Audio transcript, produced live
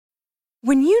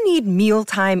When you need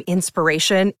mealtime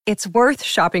inspiration, it's worth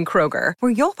shopping Kroger,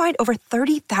 where you'll find over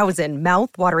 30,000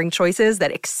 mouth-watering choices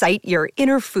that excite your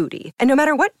inner foodie. And no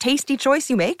matter what tasty choice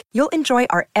you make, you'll enjoy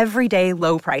our everyday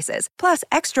low prices, plus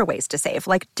extra ways to save,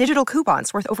 like digital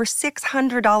coupons worth over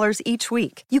 $600 each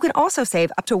week. You can also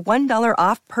save up to $1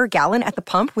 off per gallon at the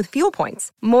pump with fuel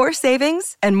points. More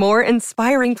savings and more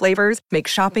inspiring flavors make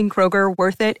shopping Kroger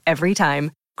worth it every time.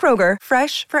 Kroger,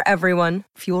 fresh for everyone.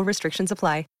 Fuel restrictions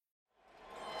apply.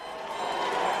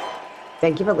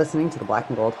 Thank you for listening to the Black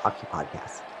and Gold Hockey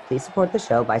Podcast. Please support the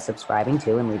show by subscribing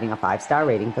to and leaving a 5-star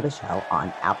rating for the show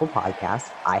on Apple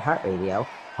Podcasts, iHeartRadio,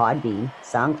 Podbean,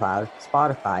 SoundCloud,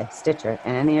 Spotify, Stitcher,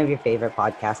 and any of your favorite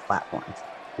podcast platforms.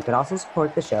 You can also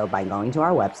support the show by going to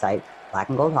our website,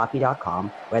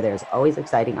 blackandgoldhockey.com, where there's always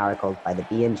exciting articles by the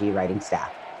BNG writing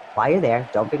staff. While you're there,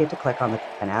 don't forget to click on the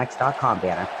Fanatics.com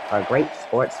banner for a great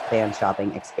sports fan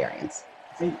shopping experience.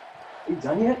 Hey, are you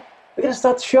done yet? We gotta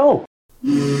start the show.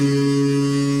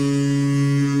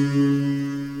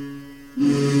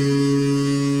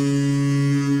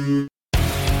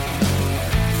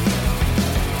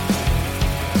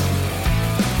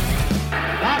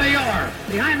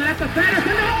 Behind the net to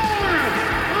Sanderson. Orr!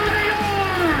 Bobby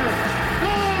Orr!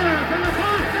 Orr from the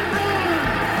Boston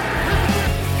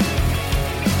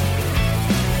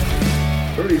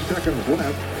Bruins. 30 seconds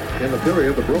left in the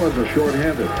period. The Bruins are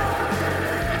shorthanded.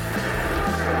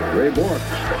 Ray Bourque.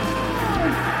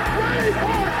 Ray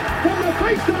Bourque from the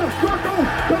face-off circle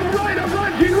to the right of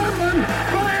Reggie Whitman.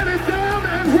 Fired it down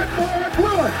and Whitmore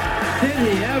blew it. Did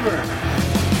he ever?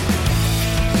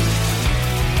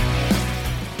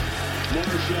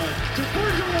 To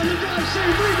Bergeron on the drive,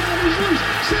 save, rebound, he's loose,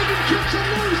 saving, kicks him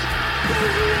loose,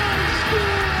 Bergeron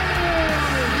scores!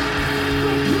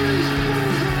 The Priest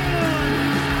Bergeron,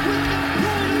 with the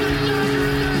point of the dagger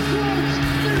in their throats,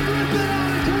 they rip it out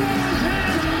of Toronto's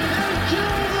hands and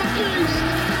kill the beast!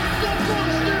 The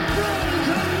Boston Bruins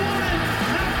have won it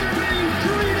after being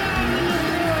 3 down in the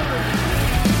third!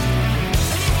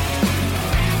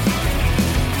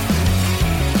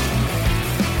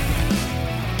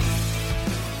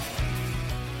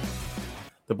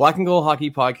 The Black and Gold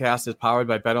Hockey Podcast is powered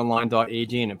by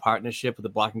BetOnline.ag and in partnership with the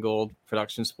Black and Gold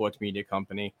Production Sports Media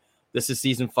Company. This is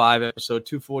Season 5, Episode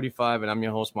 245, and I'm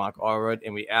your host, Mark Allred,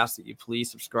 and we ask that you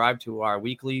please subscribe to our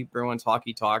weekly Bruins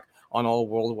Hockey Talk on all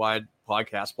worldwide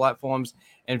podcast platforms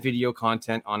and video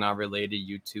content on our related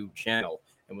YouTube channel.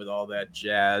 And with all that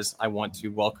jazz, I want to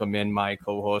welcome in my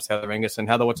co-host, Heather Ingerson.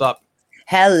 Heather, what's up?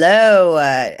 Hello,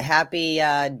 happy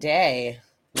day.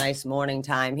 Nice morning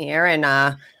time here, and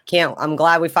I'm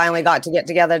glad we finally got to get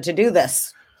together to do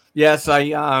this. Yes, I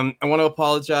want to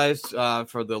apologize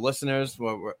for the listeners.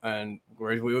 We're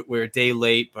a day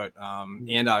late, but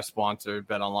and our sponsor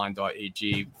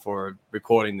BetOnline.ag for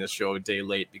recording this show a day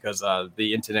late because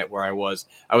the internet where I was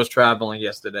traveling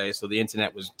yesterday, so the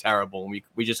internet was terrible, and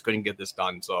we just couldn't get this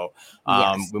done. So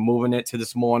We're moving it to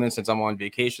this morning since I'm on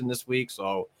vacation this week.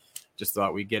 So just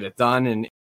thought we'd get it done. And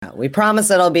we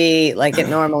promise it'll be like it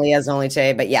normally is, only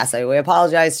today. But yes, we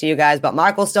apologize to you guys, but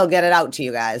Mark will still get it out to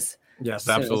you guys. Yes, as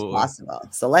absolutely. soon as possible.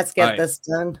 So let's get this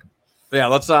done. Yeah,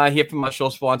 let's hear from our show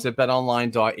sponsor,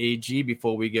 BetOnline.ag,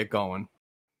 before we get going.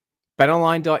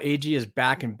 BetOnline.ag is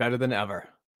back and better than ever.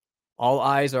 All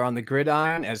eyes are on the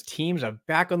gridiron as teams are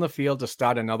back on the field to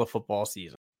start another football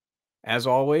season. As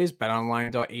always,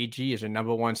 BetOnline.ag is your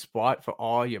number one spot for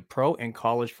all your pro and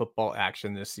college football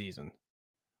action this season.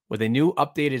 With a new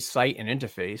updated site and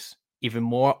interface, even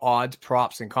more odds,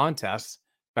 props, and contests,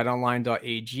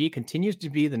 BetOnline.ag continues to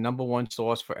be the number one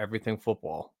source for everything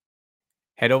football.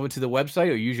 Head over to the website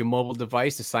or use your mobile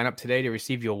device to sign up today to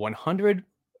receive your 100%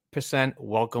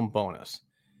 welcome bonus.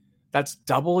 That's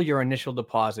double your initial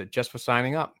deposit just for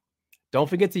signing up. Don't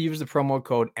forget to use the promo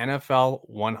code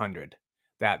NFL100.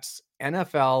 That's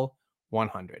NFL100.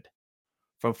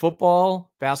 From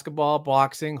football, basketball,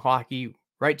 boxing, hockey,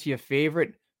 right to your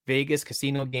favorite Vegas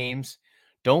casino games,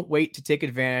 don't wait to take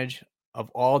advantage of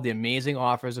all the amazing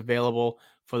offers available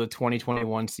for the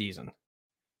 2021 season.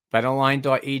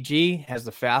 BetOnline.ag has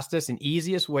the fastest and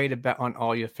easiest way to bet on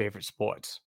all your favorite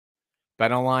sports.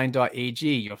 BetOnline.ag,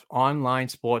 your online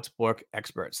sportsbook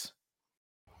experts.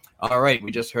 All right,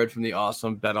 we just heard from the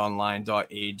awesome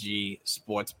BetOnline.ag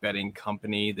sports betting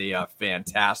company. They are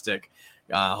fantastic.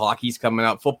 Hockey's coming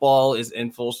up. Football is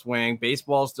in full swing.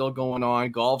 Baseball's still going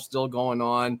on. Golf's still going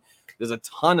on. There's a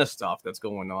ton of stuff that's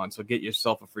going on. So get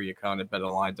yourself a free account at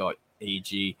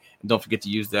betonline.ag. And don't forget to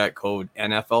use that code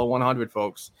NFL100,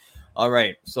 folks. All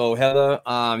right. So, Heather,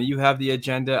 you have the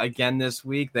agenda again this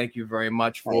week. Thank you very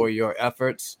much for your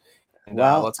efforts. And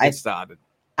let's get started.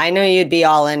 I know you'd be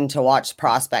all in to watch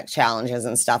prospect challenges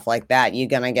and stuff like that. You're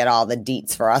going to get all the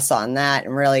deets for us on that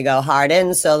and really go hard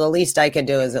in. So the least I could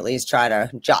do is at least try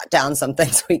to jot down some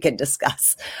things we could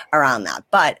discuss around that.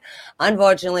 But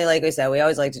unfortunately, like we said, we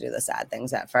always like to do the sad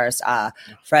things at first.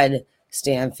 Fred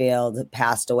Stanfield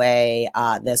passed away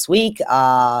this week.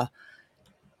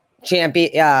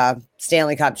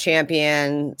 Stanley Cup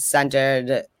champion,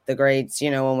 centered the greats.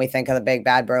 When we think of the big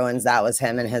bad Bruins, that was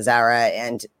him in his era,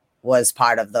 and was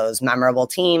part of those memorable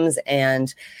teams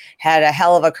and had a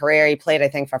hell of a career. He played, I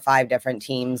think, for 5 different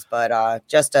teams, but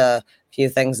just a few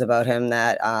things about him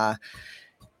that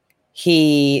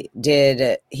he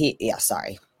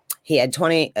had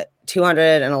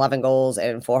 211 goals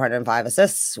and 405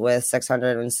 assists with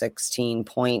 616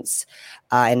 points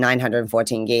in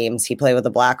 914 games. He played with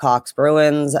the Blackhawks,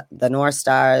 Bruins, the North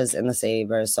Stars, and the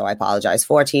Sabres. So I apologize.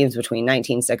 4 teams between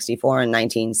 1964 and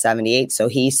 1978. So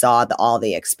he saw all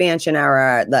the expansion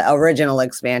era, the original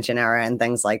expansion era, and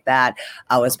things like that.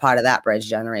 I was part of that bridge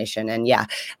generation. And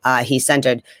he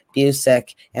centered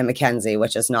Busick and McKenzie,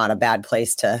 which is not a bad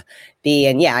place to be.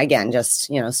 And again,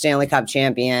 just, Stanley Cup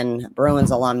champion,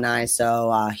 Bruins alumni.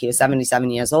 So he was 77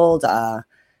 years old,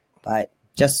 but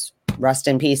just rest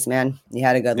in peace, man. You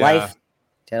had a good life,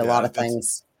 did a lot of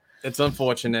things. It's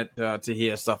unfortunate to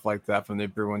hear stuff like that from the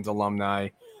Bruins alumni.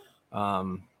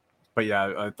 But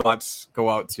thoughts go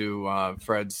out to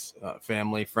Fred's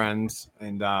family, friends,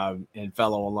 and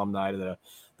fellow alumni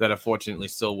that are fortunately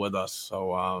still with us.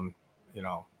 So,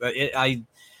 I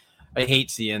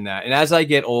hate seeing that. And as I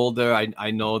get older,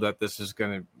 I know that this is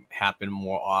going to happen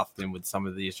more often with some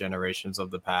of these generations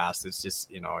of the past. It's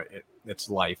just, it's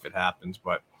life. It happens.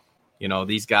 But,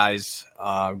 these guys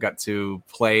got to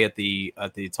play at the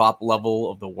top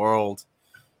level of the world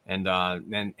and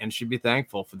should be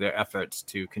thankful for their efforts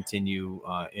to continue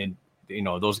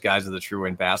those guys are the true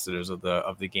ambassadors of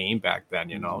the game back then,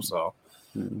 so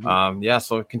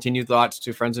so continued thoughts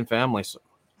to friends and family.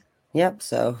 Yep.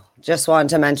 So just wanted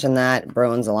to mention that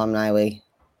Bruins alumni, we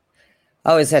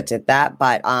always hit at that.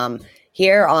 But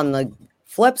here on the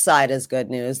flip side is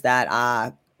good news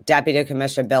that Deputy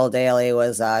Commissioner Bill Daley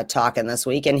was talking this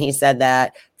week, and he said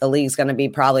that the league's going to be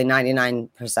probably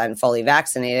 99% fully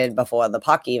vaccinated before the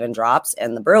puck even drops.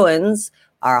 And the Bruins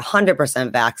are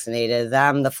 100% vaccinated.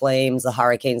 Them, the Flames, the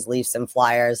Hurricanes, Leafs, and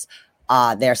Flyers,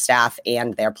 their staff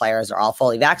and their players are all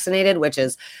fully vaccinated, which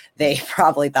is they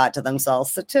probably thought to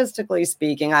themselves, statistically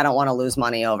speaking, I don't want to lose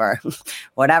money over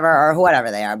whatever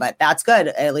they are. But that's good.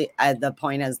 At least, the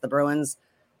point is the Bruins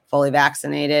fully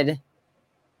vaccinated,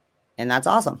 and that's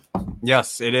awesome.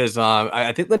 Yes, it is.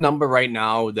 I think the number right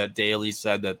now that Daley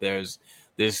said that there's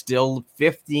still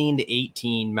 15 to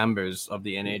 18 members of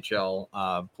the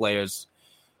NHL players,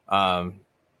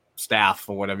 staff,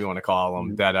 or whatever you want to call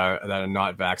them, that are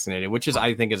not vaccinated, which is,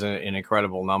 I think, is an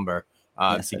incredible number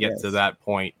to get to that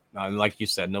point. Like you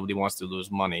said, nobody wants to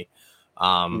lose money,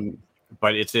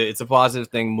 but it's a positive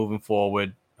thing moving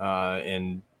forward,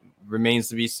 and remains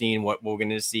to be seen what we're going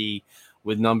to see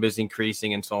with numbers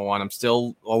increasing and so on. I'm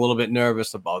still a little bit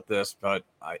nervous about this, but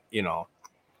I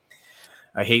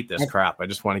hate this crap. I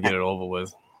just want to get it over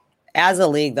with. As a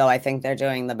league, though, I think they're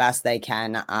doing the best they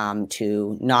can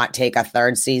to not take a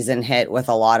third season hit with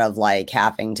a lot of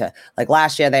having to,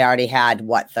 last year they already had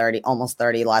almost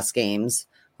 30 less games,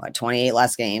 28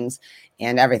 less games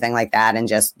and everything like that. And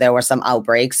just there were some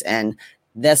outbreaks, and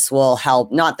this will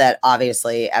help. Not that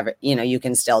obviously you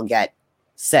can still get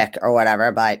sick or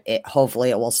whatever, but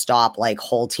hopefully it will stop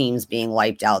whole teams being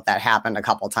wiped out. That happened a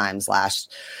couple times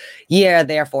last year,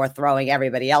 therefore throwing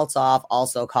everybody else off,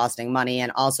 also costing money,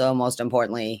 and also most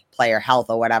importantly player health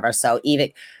or whatever. So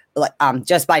even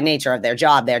just by nature of their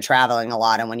job, they're traveling a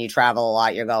lot, and when you travel a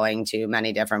lot, you're going to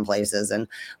many different places, and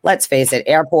let's face it,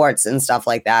 airports and stuff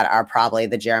like that are probably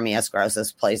the germiest,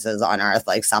 grossest places on earth.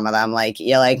 Some of them,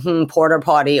 you're porta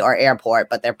potty or airport,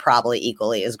 but they're probably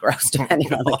equally as gross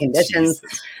depending on the conditions.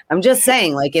 Jesus. I'm just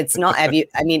saying, it's not,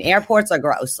 airports are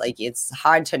gross. It's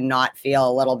hard to not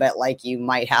feel a little bit like you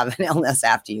might have an illness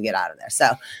after you get out of there.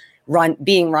 So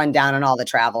being run down and all the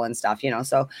travel and stuff,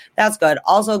 so that's good.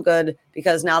 Also good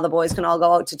because now the boys can all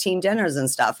go out to team dinners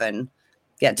and stuff and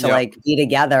get to be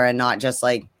together and not just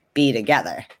be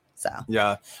together. So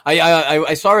yeah,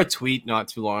 I saw a tweet not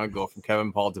too long ago from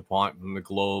Kevin Paul DuPont from the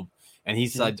Globe, and he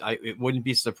said it wouldn't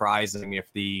be surprising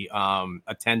if the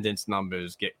attendance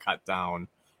numbers get cut down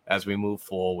as we move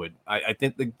forward. I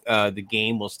think the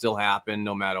game will still happen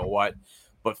no matter what.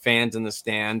 But fans in the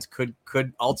stands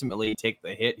could ultimately take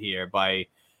the hit here by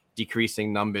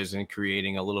decreasing numbers and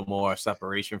creating a little more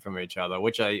separation from each other,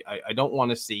 which I don't want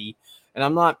to see. And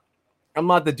I'm not I'm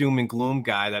not the doom and gloom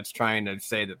guy that's trying to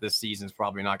say that this season's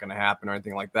probably not going to happen or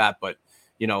anything like that. But,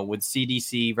 with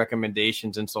CDC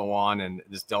recommendations and so on, and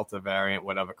this Delta variant,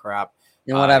 whatever crap.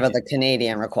 And whatever the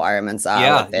Canadian requirements are.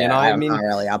 Yeah, I'm not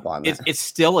really up on that. It's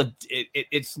still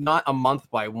it's not a month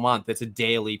by month. It's a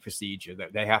daily procedure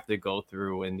that they have to go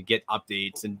through and get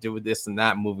updates and do this and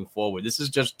that moving forward. This is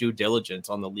just due diligence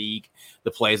on the league, the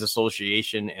Players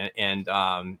Association, and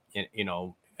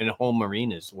in home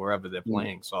arenas wherever they're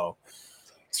playing. So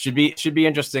it should be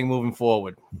interesting moving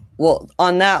forward. Well,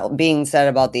 on that being said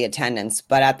about the attendance,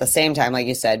 but at the same time, like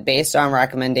you said, based on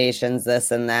recommendations, this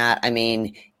and that, I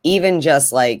mean, even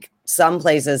just like some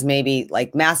places, maybe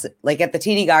like mass, like at the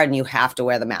TD Garden, you have to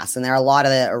wear the mask. And there are a lot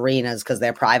of the arenas because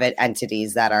they're private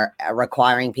entities that are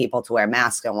requiring people to wear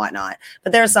masks and whatnot.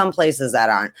 But there are some places that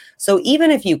aren't. So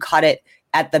even if you cut it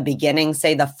at the beginning,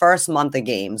 say the first month of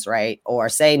games, right? Or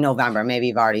say November, maybe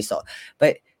you've already sold,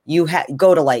 but you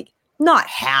go to like not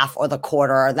half or the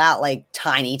quarter or that like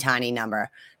tiny number.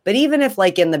 But even if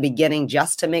like in the beginning,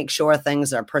 just to make sure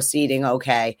things are proceeding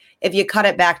okay, if you cut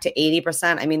it back to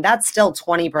 80%, I mean, that's still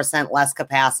 20% less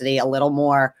capacity, a little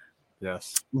more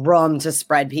room to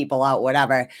spread people out,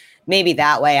 whatever. Maybe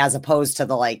that way, as opposed to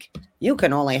the like, you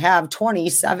can only have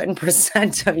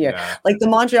 27% of your, like the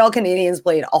Montreal Canadiens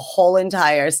played a whole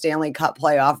entire Stanley Cup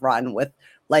playoff run with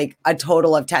like a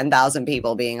total of 10,000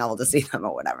 people being able to see them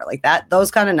or whatever like that. Those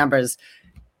kind of numbers,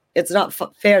 it's not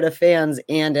fair to fans,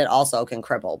 and it also can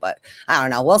cripple. But I don't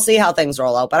know. We'll see how things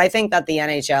roll out. But I think that the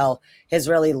NHL has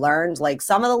really learned. Like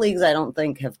some of the leagues, I don't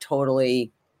think have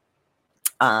totally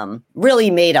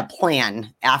really made a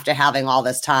plan after having all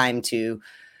this time to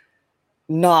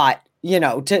not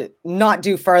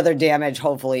do further damage,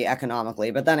 hopefully economically.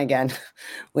 But then again,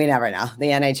 we never know. The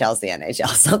NHL's the NHL.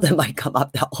 Something might come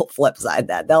up the whole flip side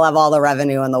that they'll have all the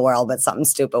revenue in the world, but something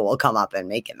stupid will come up and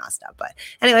make it messed up. But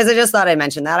anyways, I just thought I'd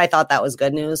mention that. I thought that was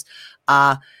good news.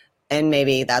 And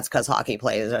maybe that's because hockey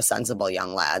players are sensible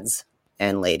young lads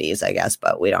and ladies, I guess,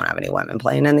 but we don't have any women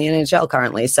playing in the NHL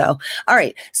currently. So, all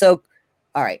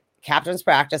right. Captain's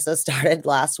practices started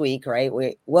last week, right?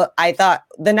 I thought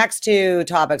the next two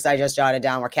topics I just jotted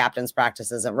down were captain's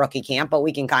practices and rookie camp, but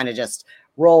we can kind of just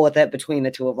roll with it between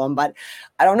the two of them. But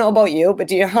I don't know about you, but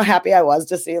do you know how happy I was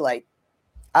to see, like,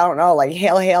 I don't know, like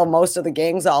hail, most of the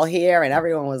gangs all here and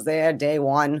everyone was there day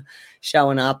one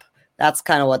showing up. That's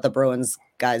kind of what the Bruins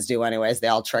guys do anyways. They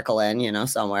all trickle in,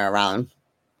 somewhere around.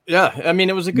 Yeah. I mean,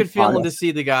 it was a good feeling to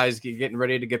see the guys getting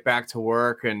ready to get back to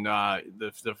work, and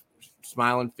the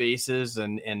smiling faces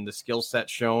and the skill set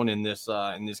shown in this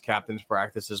captain's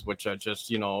practices, which are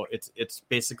just, it's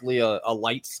basically a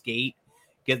light skate,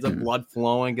 get the blood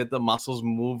flowing, get the muscles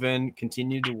moving,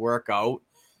 continue to work out,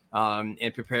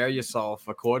 and prepare yourself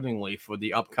accordingly for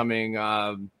the upcoming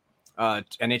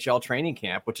NHL training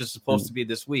camp, which is supposed to be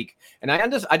this week. And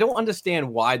I don't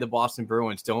understand why the Boston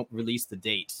Bruins don't release the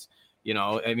dates.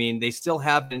 I mean, they still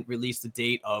haven't released the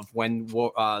date of when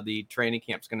the training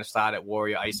camp is going to start at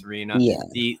Warrior Ice Arena. Yeah.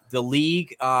 The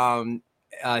league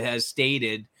has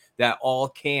stated that all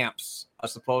camps are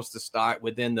supposed to start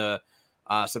within the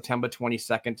September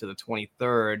 22nd to the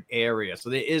 23rd area.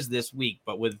 So there is this week,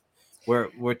 but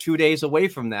we're 2 days away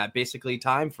from that basically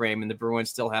time frame, and the Bruins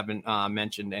still haven't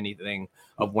mentioned anything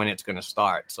of when it's going to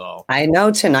start. So I know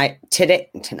today.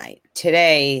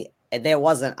 There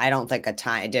wasn't, I don't think, a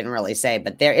time. It didn't really say,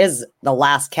 but there is the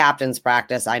last captain's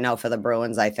practice. I know for the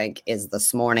Bruins, I think, is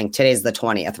this morning. Today's the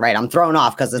 20th, right? I'm thrown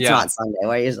off because it's not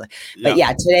Sunday. But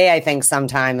today I think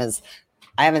sometime is.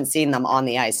 I haven't seen them on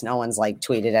the ice. No one's like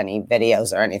tweeted any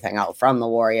videos or anything out from the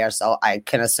Warrior, so I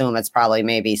can assume it's probably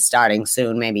maybe starting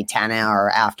soon, maybe 10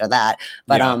 hour after that.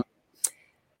 But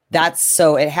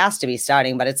so it has to be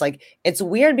starting, but it's like, it's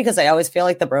weird because I always feel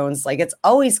like the Bruins, like it's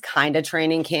always kind of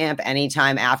training camp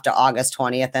anytime after August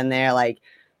 20th. And they're like,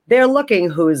 they're looking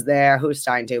who's there, who's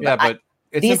starting to. But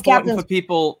it's important for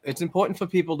people. It's important for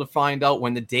people to find out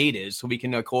when the date is so we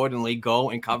can accordingly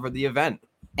go and cover the event.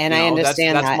 And I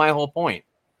understand that's my whole point.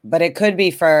 But it could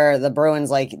be for the Bruins,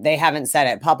 like they haven't said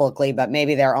it publicly, but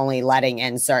maybe they're only letting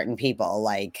in certain people,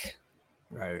 like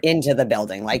into the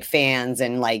building, like fans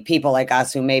and like people like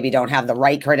us who maybe don't have the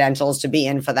right credentials to be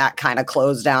in for that kind of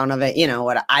close down of it.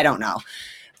 I don't know.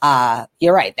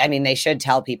 You're right. I mean, they should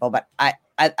tell people, but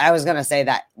I was going to say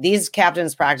that these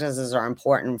captain's practices are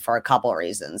important for a couple of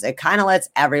reasons. It kind of lets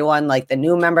everyone, like the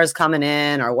new members coming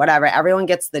in or whatever, everyone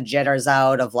gets the jitters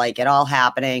out of like it all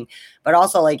happening. But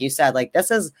also, like you said, like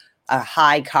this is a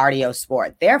high cardio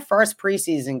sport. Their first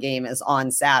preseason game is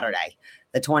on Saturday,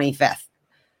 the 25th.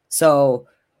 So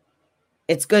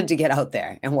it's good to get out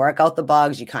there and work out the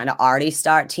bugs. You kind of already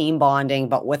start team bonding,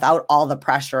 but without all the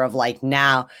pressure of like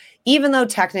now, even though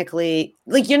technically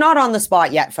like you're not on the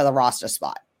spot yet for the roster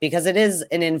spot because it is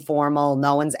an informal,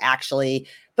 no one's actually,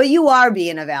 but you are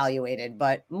being evaluated,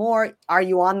 but more, are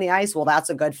you on the ice? Well, that's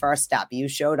a good first step. You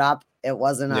showed up. It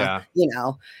wasn't for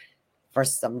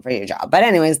your job. But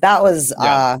anyways, that was,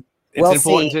 It's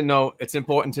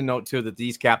important to note too that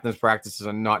these captains practices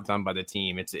are not done by the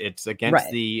team. It's against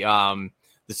the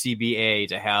CBA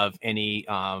to have any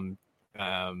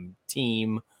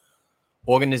team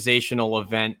organizational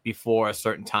event before a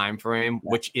certain time frame,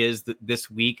 which is this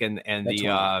week and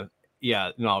the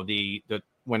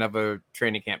whenever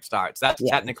training camp starts. That's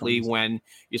technically when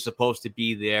you're supposed to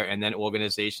be there, and then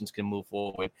organizations can move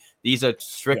forward. These are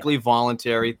strictly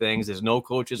voluntary things. There's no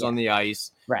coaches on the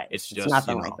ice. Right. It's just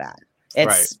nothing like that.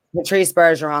 It's Patrice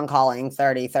Bergeron calling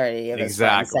 30-30 of his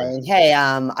friends saying, hey,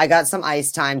 I got some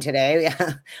ice time today.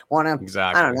 Want to,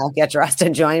 I don't know, get dressed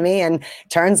and join me. And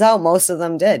turns out most of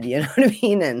them did, you know what I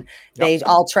mean? And they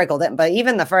all trickled in. But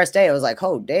even the first day, it was like,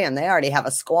 oh, damn, they already have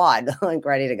a squad like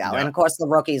ready to go. Yeah. And of course, the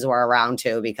rookies were around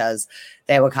too because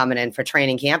they were coming in for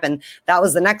training camp. And that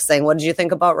was the next thing. What did you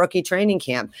think about rookie training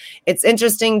camp? It's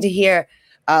interesting to hear,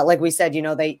 like we said, you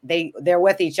know, they're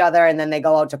with each other and then they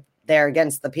go out to they're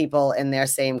against the people in their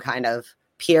same kind of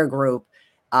peer group.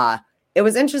 It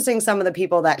was interesting. Some of the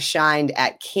people that shined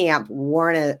at camp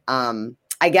weren't,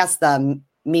 I guess the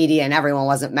media and everyone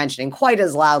wasn't mentioning quite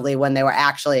as loudly when they were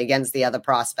actually against the other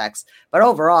prospects. But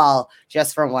overall,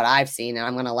 just from what I've seen, and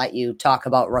I'm going to let you talk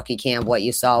about rookie camp, what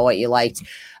you saw, what you liked.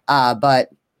 But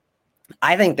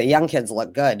I think the young kids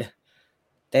look good.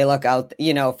 They look out,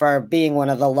 you know, for being one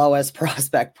of the lowest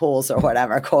prospect pools or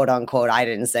whatever, quote unquote. I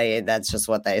didn't say it. That's just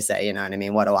what they say. You know what I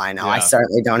mean? What do I know? Yeah. I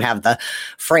certainly don't have the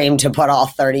frame to put all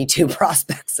 32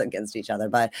 prospects against each other.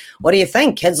 But what do you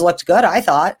think? Kids looked good, I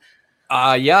thought.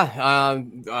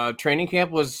 Training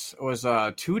camp was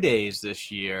 2 days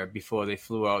this year before they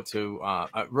flew out to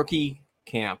rookie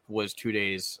camp was 2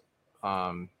 days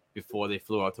before they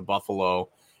flew out to Buffalo.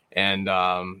 And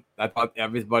I thought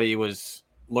everybody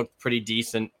looked pretty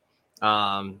decent.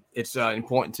 It's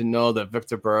important to know that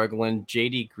Victor Berglund,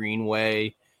 JD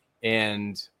Greenway,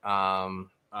 and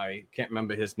I can't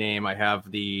remember his name. I have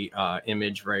the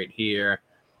image right here.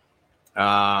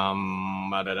 So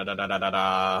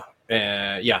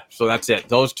that's it.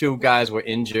 Those two guys were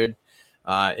injured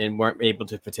and weren't able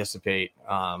to participate.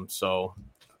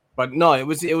 But no, it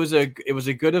was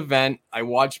a good event. I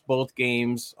watched both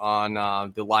games on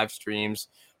the live streams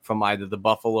from either the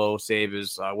Buffalo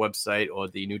Sabres website or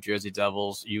the New Jersey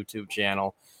Devils YouTube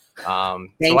channel.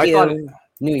 Thank you,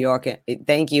 New York.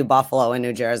 Thank you, Buffalo and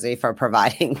New Jersey, for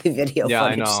providing the video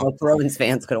footage so Bruins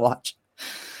fans could watch.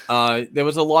 There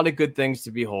was a lot of good things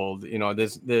to behold. You know,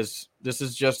 this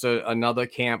is just another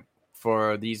camp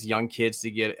for these young kids to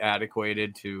get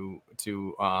adequated to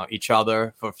each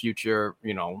other for future,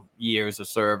 you know, years of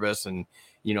service. And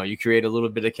you know, you create a little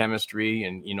bit of chemistry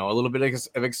and, you know, a little bit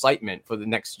of excitement for the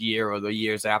next year or the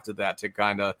years after that to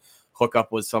kind of hook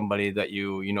up with somebody that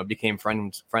you know, became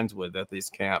friends with at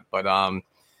this camp. But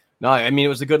no, I mean, it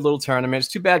was a good little tournament.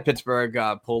 It's too bad Pittsburgh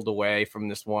pulled away from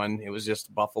this one. It was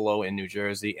just Buffalo and New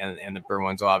Jersey and the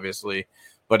Bruins, obviously.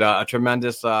 But a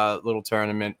tremendous little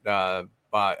tournament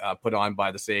put on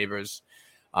by the Sabres.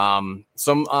 Some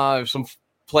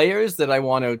players that I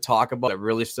want to talk about that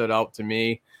really stood out to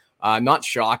me. Not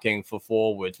shocking for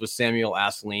forwards was Samuel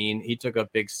Asselin. He took a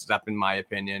big step, in my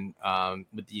opinion,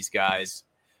 with these guys.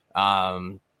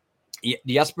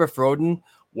 Jesper Froden,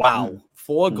 wow,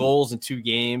 4 goals in 2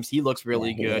 games. He looks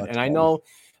really good. And I know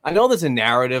there's a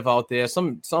narrative out there.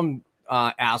 Some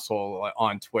asshole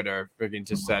on Twitter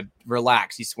just said,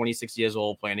 relax. He's 26 years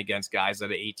old playing against guys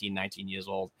that are 18, 19 years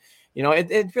old. You know,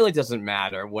 it really doesn't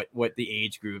matter what the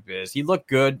age group is. He looked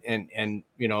good and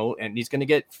you know, and he's going to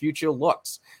get future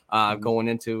looks going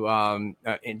into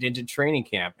training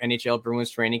camp, NHL Bruins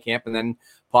training camp, and then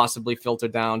possibly filter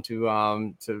down to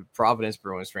Providence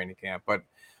Bruins training camp. But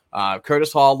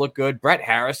Curtis Hall looked good. Brett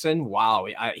Harrison, wow,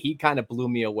 he kind of blew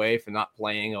me away for not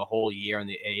playing a whole year in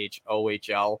the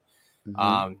OHL.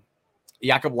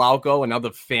 Jakob Lauko,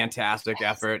 another fantastic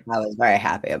effort. I was very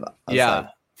happy about.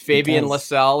 Fabian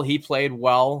Lysell, he played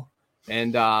well,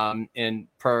 and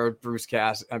per Bruce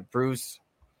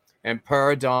and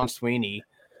per Don Sweeney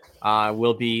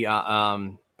will be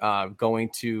going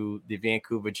to the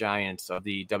Vancouver Giants of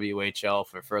the WHL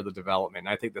for further development.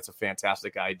 I think that's a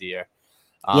fantastic idea.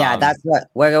 Yeah, that's what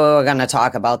we're going to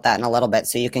talk about that in a little bit.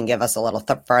 So you can give us a little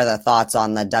further thoughts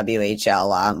on the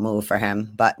WHL move for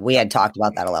him. But we had talked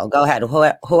about that a little. Go ahead.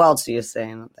 Who else are you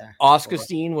saying up there? Oscar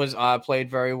Steen was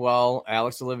played very well.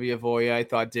 Alex Olivier-Voya, I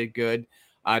thought, did good.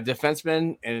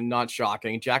 Defenseman, and not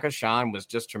shocking, Jack O'Shawn was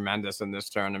just tremendous in this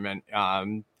tournament.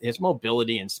 His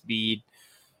mobility and speed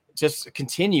just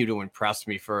continue to impress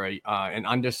me for an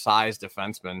undersized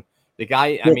defenseman. The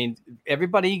guy, I mean,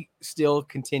 everybody still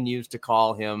continues to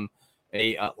call him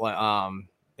a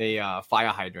fire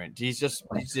hydrant. He's just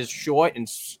short and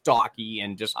stocky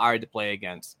and just hard to play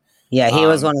against. Yeah, he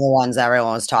was one of the ones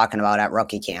everyone was talking about at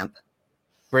rookie camp.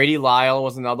 Brady Lyle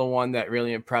was another one that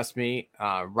really impressed me.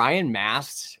 Ryan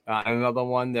Mast, another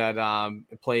one that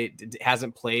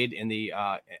hasn't played in the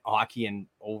hockey in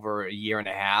over a year and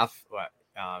a half. But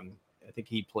I think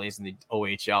he plays in the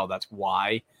OHL. That's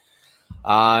why.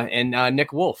 And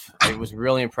Nick Wolf. I was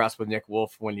really impressed with Nick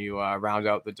Wolf when you round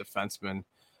out the defensemen.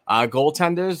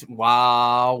 Goaltenders,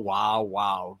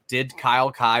 wow. Did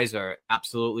Kyle Kaiser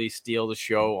absolutely steal the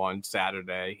show on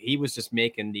Saturday? He was just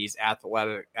making these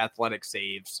athletic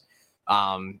saves.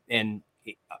 And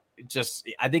just,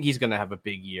 I think he's going to have a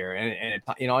big year. And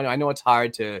I know it's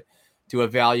hard to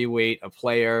evaluate a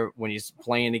player when he's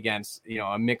playing against,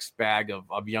 a mixed bag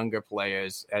of younger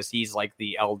players, as he's like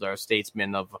the elder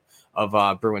statesman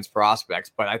of Bruins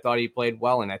prospects. But I thought he played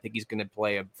well, and I think he's going to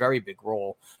play a very big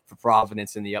role for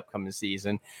Providence in the upcoming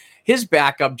season. His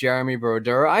backup, Jeremy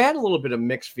Brodeur, I had a little bit of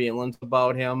mixed feelings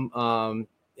about him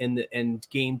in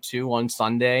game 2 on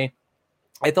Sunday.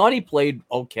 I thought he played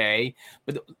okay,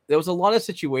 but there was a lot of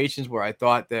situations where I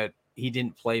thought that he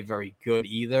didn't play very good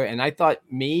either. And I thought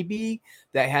maybe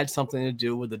that had something to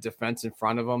do with the defense in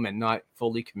front of him and not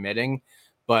fully committing.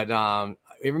 But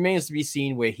it remains to be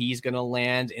seen where he's going to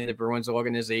land in the Bruins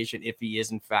organization if he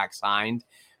is in fact signed.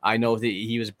 I know that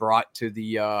he was brought to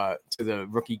the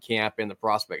rookie camp and the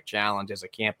prospect challenge as a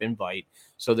camp invite.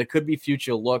 So there could be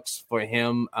future looks for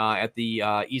him at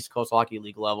the East Coast Hockey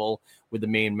League level with the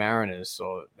Maine Mariners.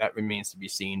 So that remains to be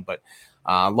seen. But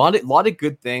a lot of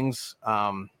good things.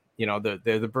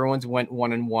 The Bruins went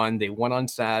 1-1. They won on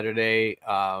Saturday,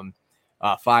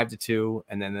 5-2,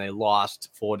 and then they lost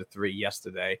 4-3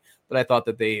 yesterday. But I thought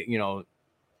that they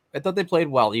played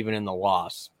well even in the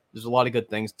loss. There's a lot of good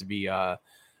things to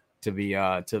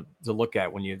look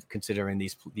at when you're considering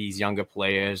these younger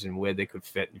players and where they could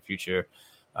fit in the future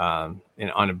on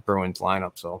a Bruins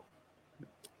lineup. So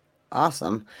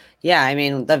awesome. Yeah, I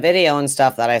mean, the video and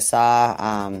stuff that I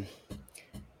saw,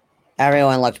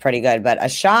 everyone looked pretty good. But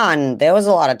Ashawn, there was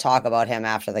a lot of talk about him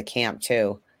after the camp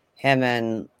too. Him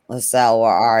and LaSalle were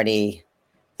already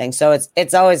things. So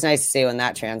it's always nice to see when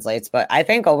that translates. But I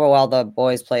think overall the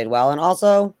boys played well. And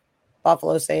also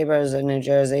Buffalo Sabres in New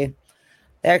Jersey,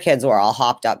 their kids were all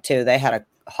hopped up too. They had a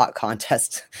hot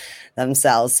contest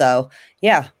themselves. So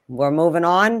yeah, we're moving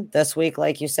on this week.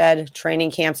 Like you said,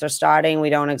 training camps are starting.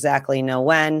 We don't exactly know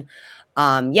when.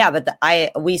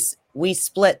 But we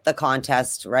split the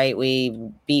contest, right?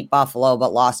 We beat Buffalo,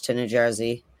 but lost to New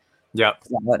Jersey. Yeah.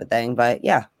 What a thing. But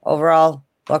yeah, overall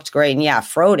looked great. And yeah,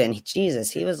 Froden,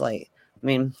 Jesus, he was like, I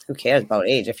mean, who cares about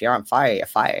age? If you're on fire, you're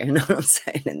fire. You know what I'm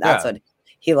saying? And that's what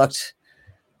he looked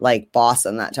like, boss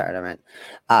in that tournament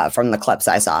from the clips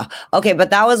I saw. Okay, but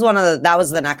that was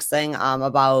the next thing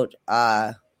about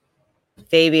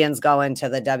Fabian's going to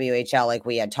the WHL, like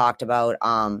we had talked about.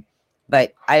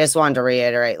 But I just wanted to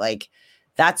reiterate, like,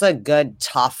 that's a good,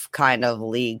 tough kind of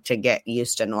league to get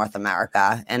used to North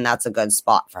America, and that's a good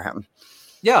spot for him.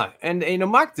 Yeah, and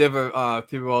Mark Diver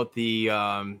threw out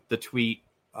the tweet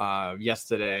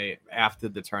yesterday after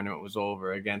the tournament was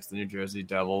over against the New Jersey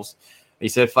Devils. He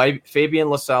said Fabian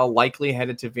LaSalle likely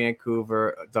headed to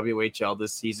Vancouver WHL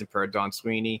this season per Don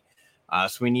Sweeney.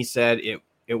 Sweeney said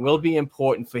it will be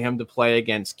important for him to play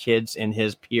against kids in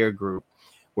his peer group.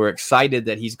 We're excited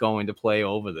that he's going to play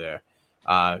over there.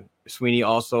 Sweeney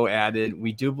also added,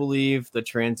 we do believe the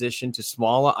transition to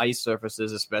smaller ice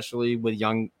surfaces, especially with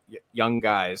young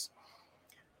guys,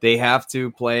 they have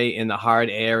to play in the hard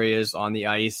areas on the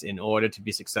ice in order to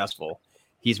be successful.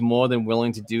 He's more than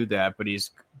willing to do that, but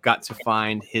he's got to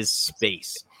find his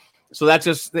space. So that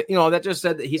just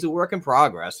said that he's a work in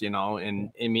progress, and I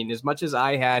mean, as much as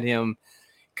I had him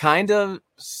kind of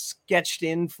sketched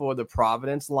in for the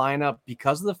Providence lineup,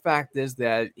 because of the fact is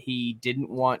that he didn't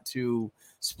want to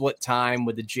split time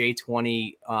with the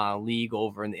J20 league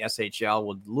over in the SHL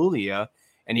with Luleå,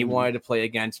 and he wanted to play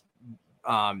against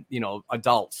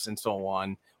adults and so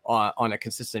on a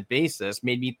consistent basis,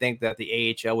 made me think that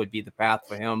the AHL would be the path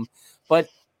for him. But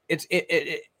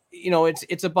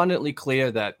it's abundantly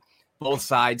clear that both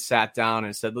sides sat down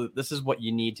and said, "Look, this is what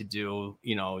you need to do.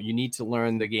 You know, you need to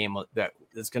learn the game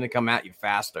that's going to come at you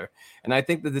faster." And I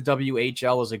think that the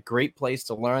WHL is a great place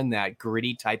to learn that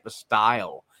gritty type of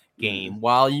style game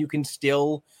while you can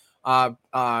still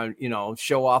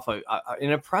show off an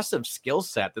impressive skill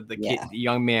set that the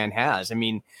young man has. I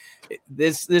mean,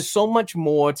 there's so much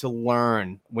more to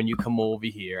learn when you come over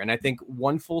here. And I think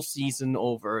one full season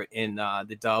over in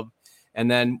the Dub, and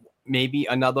then maybe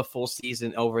another full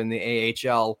season over in the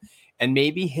AHL, and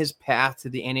maybe his path to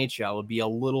the NHL would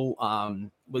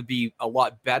be a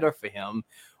lot better for him.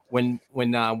 When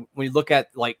we look at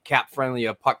like Cap Friendly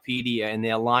or Puckpedia and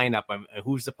their lineup,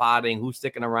 who's departing, who's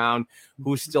sticking around,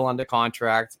 who's still under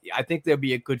contract, I think there'll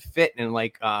be a good fit in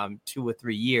like 2 or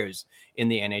 3 years in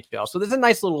the NHL. So there's a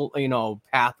nice little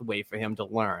pathway for him to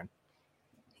learn.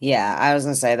 Yeah, I was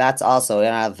gonna say that's also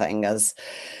another thing is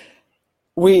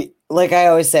like I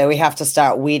always say, we have to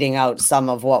start weeding out some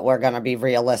of what we're gonna be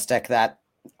realistic that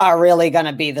are really going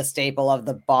to be the staple of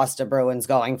the Boston Bruins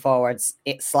going forward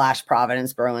 /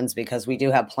 Providence Bruins, because we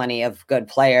do have plenty of good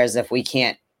players. If we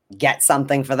can't get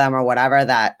something for them or whatever,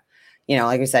 that,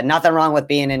 like we said, nothing wrong with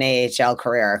being an AHL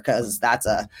career, because that's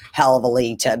a hell of a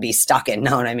league to be stuck in,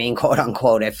 know what I mean, quote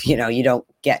unquote, if, you don't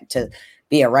get to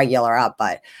be a regular up.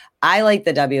 But I like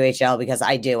the WHL because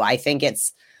I think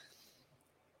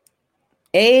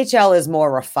AHL is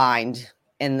more refined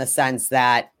in the sense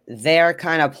that they're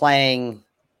kind of playing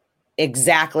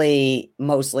exactly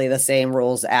mostly the same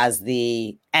rules as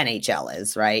the NHL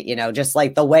is, right? Just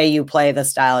like the way you play, the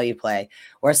style you play,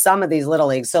 or some of these little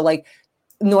leagues. So like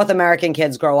North American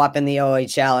kids grow up in the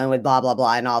OHL and with blah, blah,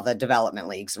 blah, and all the development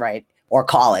leagues, right? Or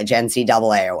college,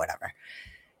 NCAA or whatever.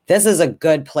 This is a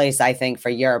good place, I think, for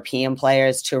European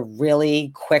players to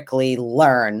really quickly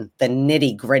learn the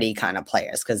nitty gritty kind of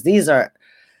players. Because these are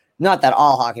not that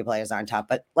all hockey players aren't tough,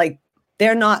 but like,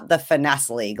 they're not the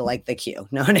finesse league like the Q.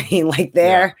 Know what I mean? Like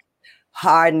they're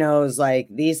hard nosed. Like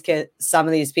these kids, some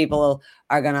of these people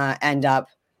are gonna end up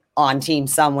on team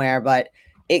somewhere, but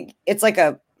it's like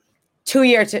a 2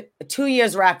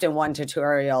 years wrapped in one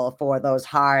tutorial for those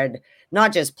hard,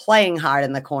 not just playing hard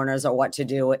in the corners or what to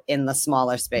do in the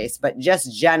smaller space, but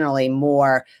just generally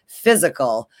more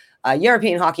physical.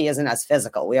 European hockey isn't as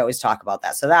physical. We always talk about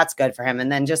that, so that's good for him.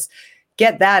 And then just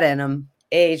get that in him.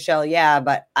 AHL, yeah,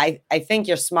 but I think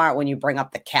you're smart when you bring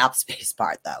up the cap space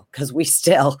part, though, because we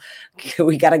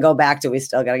got to go back to, we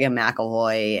still got to get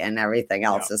McAvoy and everything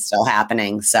else is still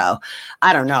happening. So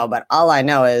I don't know, but all I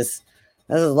know is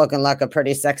this is looking like a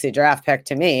pretty sexy draft pick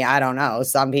to me. I don't know.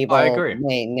 Some people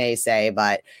may say,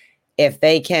 but if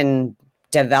they can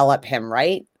develop him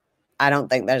right, I don't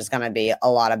think there's going to be a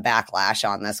lot of backlash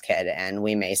on this kid, and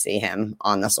we may see him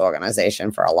on this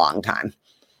organization for a long time.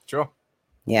 Sure.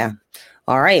 Yeah.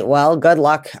 All right. Well, good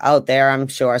luck out there, I'm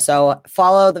sure. So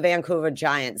follow the Vancouver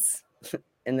Giants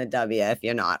in the W if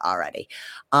you're not already.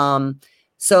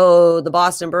 So the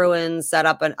Boston Bruins set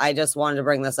up, and I just wanted to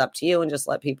bring this up to you and just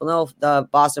let people know the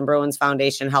Boston Bruins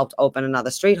Foundation helped open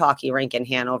another street hockey rink in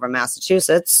Hanover,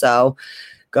 Massachusetts. So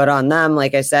good on them.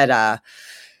 Like I said,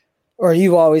 or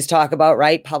you always talk about,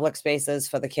 right? Public spaces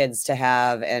for the kids to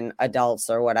have and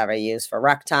adults or whatever use for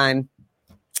rec time.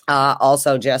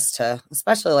 Also just to,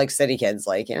 especially like city kids,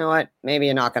 like, you know what, maybe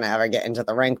you're not going to ever get into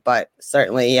the rink, but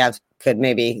certainly you could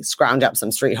maybe scrounge up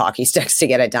some street hockey sticks to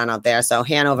get it done out there. So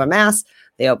Hanover, Mass,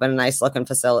 they opened a nice looking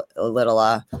facility,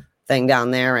 little thing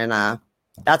down there. And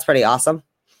that's pretty awesome.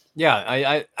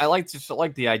 Yeah. I like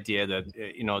the idea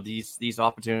that, these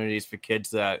opportunities for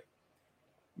kids that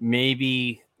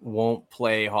maybe won't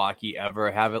play hockey ever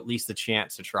have at least the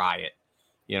chance to try it.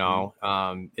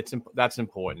 That's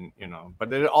important,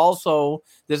 but it also,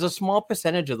 there's a small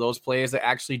percentage of those players that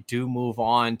actually do move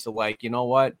on to, like,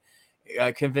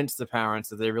 convince the parents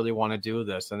that they really want to do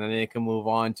this. And then they can move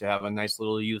on to have a nice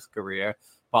little youth career,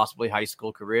 possibly high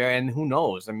school career. And who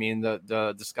knows? I mean,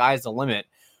 the sky's the limit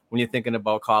when you're thinking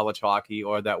about college hockey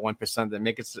or that 1% that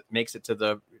makes it to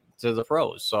the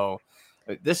pros. So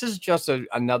this is just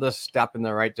another step in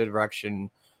the right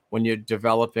direction when you're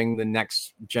developing the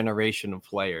next generation of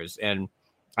players. And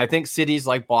I think cities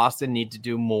like Boston need to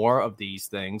do more of these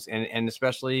things. And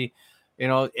especially,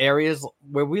 areas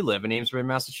where we live in Amesbury,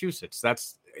 Massachusetts.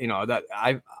 That's, that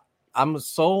I'm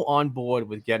so on board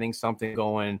with getting something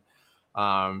going,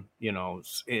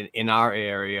 in our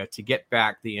area to get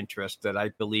back the interest that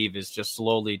I believe is just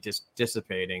slowly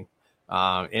dissipating.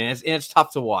 And it's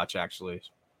tough to watch, actually.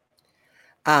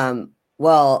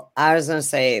 Well, I was going to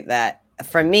say that,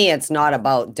 for me, it's not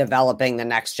about developing the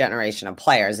next generation of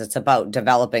players. It's about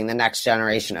developing the next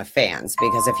generation of fans.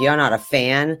 Because if you're not a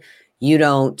fan, you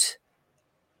don't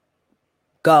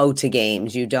go to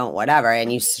games, you don't whatever,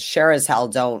 and you sure as hell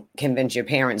don't convince your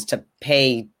parents to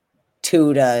pay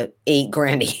 $2 to $8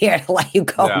 grand a year to let you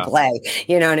go and play.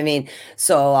 You know what I mean?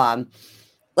 So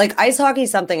like ice hockey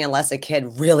is something, unless a kid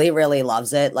really, really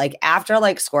loves it, like after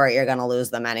like squirt, you're going to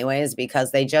lose them anyways,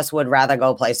 because they just would rather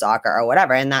go play soccer or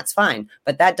whatever. And that's fine.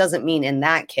 But that doesn't mean in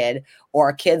that kid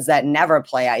or kids that never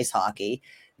play ice hockey,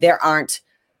 there aren't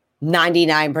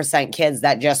 99% kids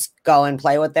that just go and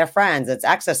play with their friends. It's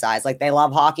exercise. Like they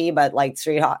love hockey, but like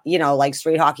street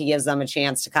hockey gives them a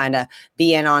chance to kind of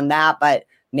be in on that. But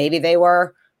maybe they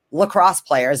were lacrosse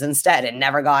players instead and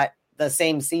never got the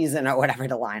same season or whatever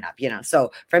to line up,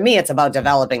 So for me, it's about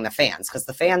developing the fans, because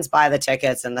the fans buy the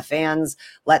tickets and the fans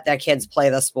let their kids play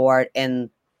the sport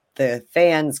and the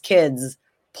fans' kids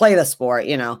play the sport,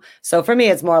 So for me,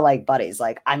 it's more like buddies.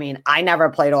 Like, I mean, I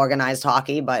never played organized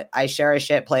hockey, but I sure as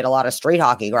shit played a lot of street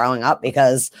hockey growing up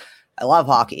because I love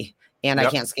hockey. And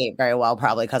I can't skate very well,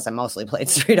 probably because I mostly played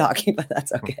street hockey, but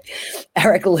that's okay.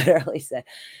 Eric literally said,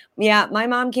 yeah, my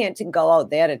mom can't go out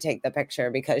there to take the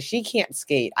picture because she can't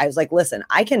skate. I was like, listen,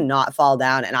 I cannot fall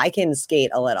down and I can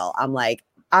skate a little. I'm like,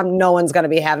 no one's going to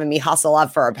be having me hustle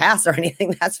up for a pass or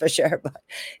anything, that's for sure. But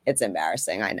it's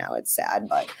embarrassing. I know it's sad,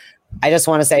 but I just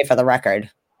want to say for the record,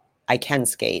 I can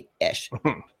skate-ish.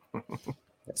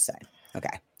 Just say,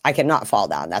 okay. I cannot fall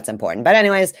down. That's important. But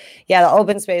anyways, yeah, the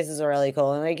open spaces are really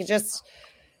cool. And like, you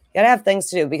gotta have things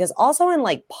to do, because also in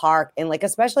like park and like,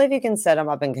 especially if you can set them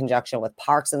up in conjunction with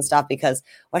parks and stuff, because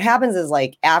what happens is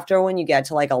like after when you get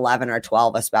to like 11 or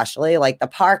 12, especially like the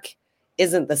park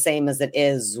isn't the same as it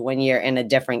is when you're in a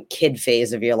different kid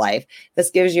phase of your life. This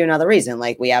gives you another reason.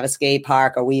 Like we have a skate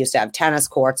park, or we used to have tennis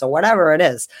courts, or whatever it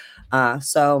is.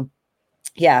 So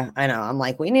yeah, I know. I'm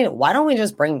like, why don't we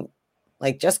just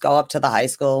just go up to the high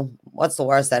school? What's the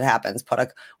worst that happens?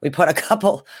 We put a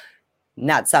couple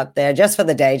nuts up there just for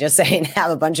the day, just saying,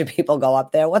 have a bunch of people go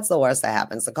up there. What's the worst that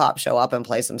happens? The cops show up and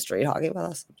play some street hockey with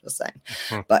us. I'm just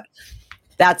saying. But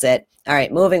that's it. All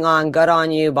right, moving on. Good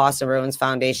on you, Boston Bruins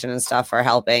Foundation and stuff, for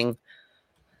helping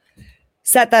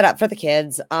set that up for the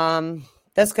kids.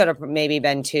 This could have maybe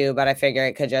been 2, but I figure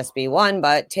it could just be 1.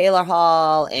 But Taylor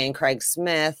Hall and Craig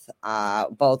Smith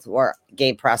both were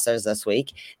gate pressers this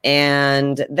week,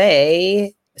 and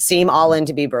they seem all in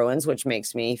to be Bruins, which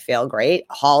makes me feel great.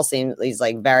 Hall he's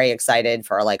like very excited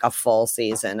for like a full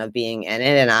season of being in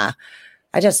it, and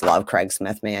I just love Craig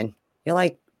Smith, man. You're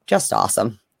like just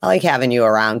awesome. I like having you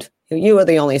around. You were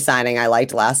the only signing I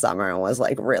liked last summer and was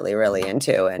like really, really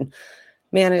into. And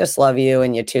man, I just love you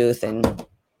and your tooth and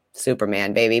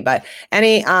Superman, baby. But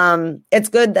it's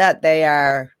good that they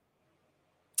are.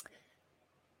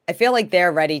 I feel like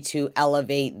they're ready to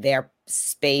elevate their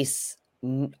space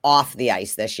off the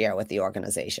ice this year with the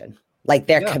organization. Like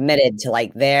they're committed to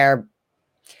like there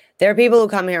are people who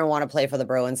come here and want to play for the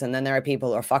Bruins, and then there are people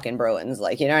who are fucking Bruins.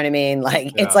 Like, you know what I mean?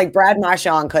 Like it's like Brad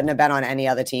Marchand couldn't have been on any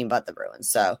other team but the Bruins.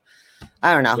 So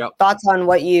I don't know. Yep. Thoughts on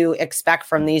what you expect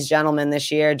from these gentlemen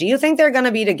this year? Do you think they're going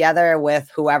to be together with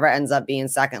whoever ends up being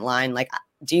second line? Like,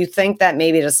 do you think that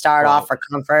maybe to start off for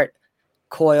comfort,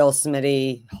 Coyle,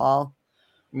 Smitty, Hall?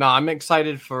 No, I'm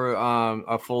excited for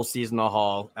a full season of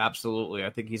Hall. Absolutely.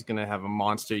 I think he's going to have a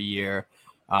monster year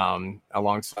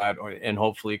alongside, and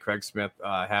hopefully Craig Smith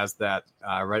has that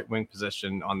right wing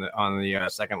position on the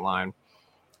second line.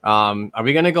 Are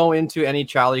we going to go into any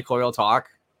Charlie Coyle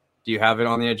talk? Do you have it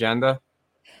on the agenda?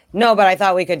 No, but I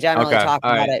thought we could generally talk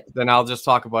about it. Then I'll just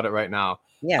talk about it right now.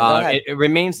 Yeah, go ahead. It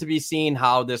remains to be seen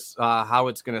how it's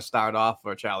going to start off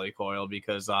for Charlie Coyle,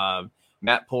 because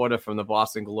Matt Porter from the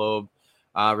Boston Globe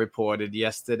reported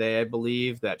yesterday, I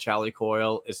believe, that Charlie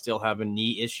Coyle is still having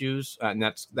knee issues, and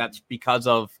that's because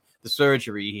of the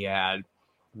surgery he had,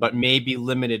 but may be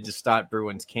limited to start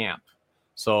Bruins camp.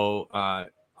 So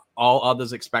all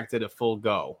others expected a full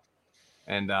go,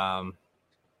 and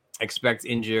expect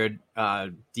injured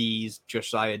D's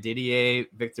Josiah Didier,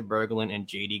 Victor Berglund, and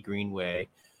JD Greenway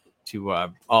to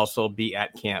also be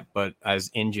at camp, but as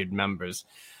injured members.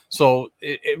 So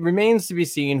it remains to be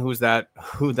seen who that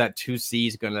 2C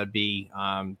is going to be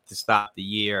to start the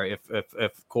year.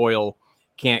 If Coyle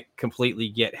can't completely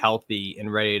get healthy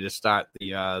and ready to start the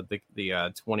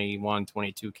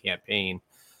 21-22 campaign,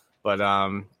 but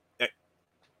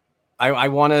I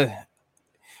want to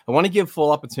give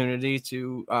full opportunity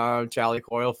to Charlie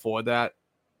Coyle for that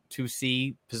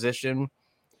 2C position.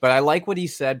 But I like what he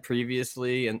said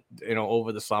previously, and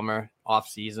over the summer off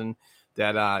season,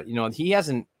 that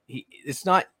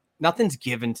nothing's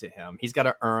given to him. He's got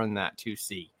to earn that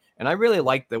 2C. And I really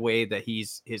like the way that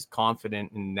he's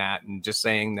confident in that, and just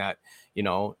saying that,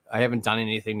 I haven't done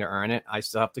anything to earn it. I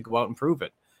still have to go out and prove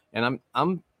it. And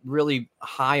I'm really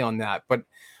high on that, but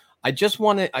I just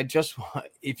want,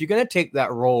 if you're going to take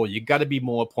that role, you got to be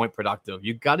more point productive.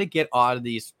 You got to get out of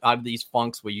these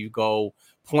funks where you go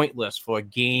pointless for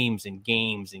games and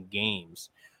games and games.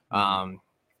 And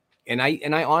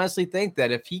I honestly think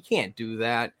that if he can't do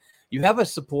that, you have a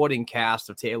supporting cast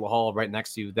of Taylor Hall right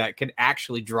next to you that can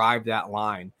actually drive that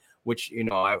line, which,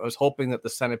 I was hoping that the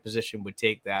center position would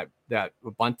take that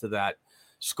a bunch of that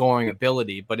scoring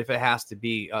ability. But if it has to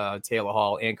be Taylor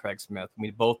Hall and Craig Smith,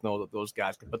 we both know that those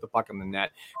guys can put the puck in the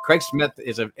net. Craig Smith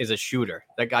is a shooter.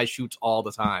 That guy shoots all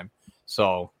the time.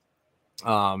 So,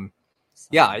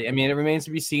 yeah, I mean, it remains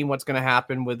to be seen what's going to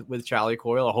happen with Charlie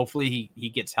Coyle. Hopefully he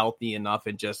gets healthy enough,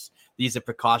 and just these are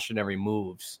precautionary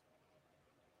moves.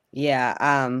 Yeah.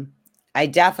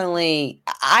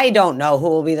 I don't know who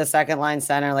will be the second line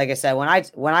center. Like I said,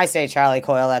 when I say Charlie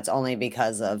Coyle, that's only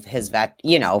because of his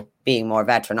being more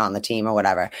veteran on the team or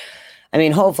whatever. I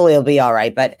mean, hopefully he'll be all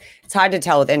right, but it's hard to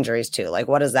tell with injuries too. Like,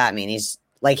 what does that mean?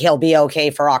 He'll be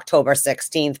okay for October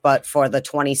 16th, but for the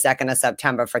 22nd of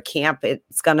September for camp,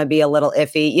 it's going to be a little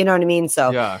iffy. You know what I mean?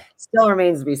 So yeah, still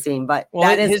remains to be seen, but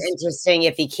that is interesting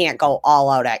if he can't go all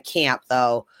out at camp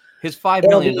though. His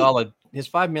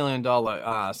 $5 million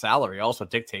salary also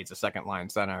dictates a second line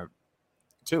center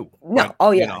too. No.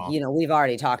 But, we've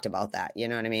already talked about that. You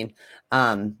know what I mean?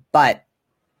 But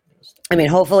I mean,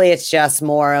 hopefully it's just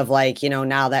more of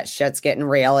now that shit's getting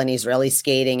real and he's really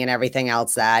skating and everything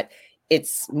else, that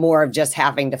it's more of just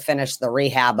having to finish the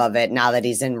rehab of it now that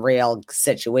he's in real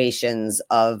situations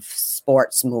of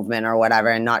sports movement or whatever,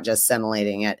 and not just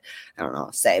simulating it. I don't know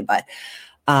what to say, but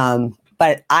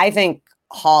I think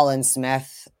Hall and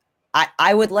Smith,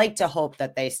 I would like to hope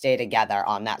that they stay together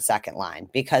on that second line,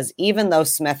 because even though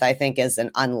Smith, I think, is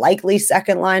an unlikely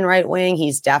second line right wing,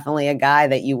 he's definitely a guy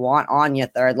that you want on your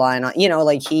third line.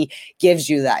 He gives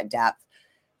you that depth.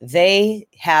 They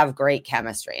have great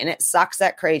chemistry, and it sucks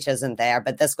that Krejci isn't there,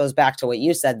 but this goes back to what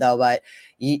you said though, but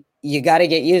you got to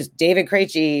get used. David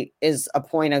Krejci is a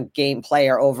point a game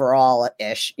player overall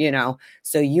ish,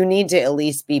 so you need to at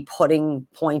least be putting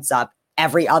points up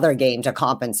every other game to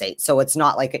compensate. So it's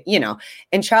not like,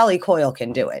 and Charlie Coyle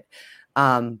can do it.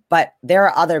 But there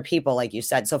are other people, like you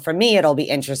said. So for me, it'll be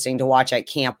interesting to watch at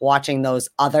camp, watching those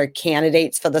other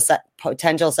candidates for the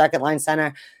potential second line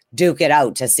center duke it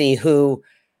out to see who,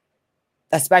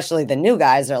 especially the new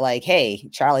guys, are like, hey,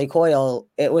 Charlie Coyle,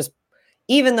 it was,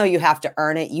 even though you have to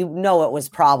earn it, it was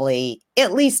probably,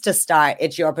 at least to start,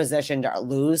 it's your position to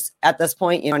lose at this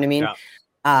point. You know what I mean?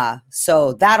 Yeah.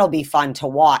 So that'll be fun to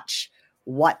watch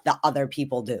what the other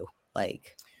people do.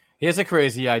 Here's a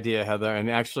crazy idea, Heather. And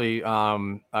actually,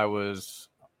 I was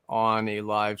on a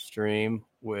live stream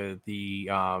with the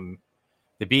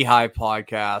Beehive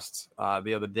podcast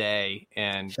the other day,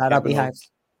 and shout out Beehive.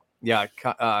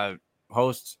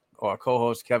 Host or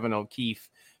co-host Kevin O'Keefe,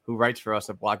 who writes for us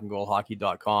at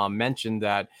blackandgoldhockey.com, mentioned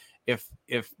that if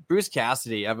Bruce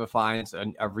Cassidy ever finds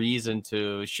a reason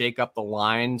to shake up the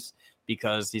lines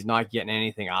because he's not getting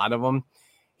anything out of them,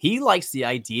 he likes the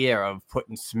idea of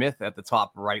putting Smith at the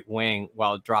top right wing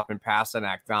while dropping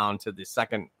Pasternak down to the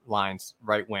second line's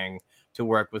right wing to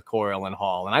work with Coyle and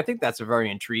Hall. And I think that's a very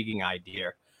intriguing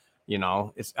idea.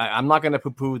 I'm not going to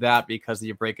poo-poo that because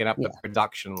you're breaking up the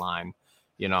production line,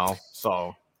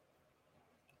 so.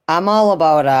 I'm all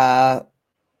about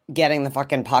getting the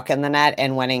fucking puck in the net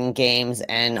and winning games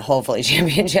and hopefully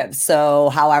championships. So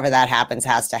however that happens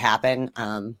has to happen.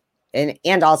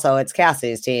 And also it's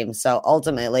Cassidy's team. So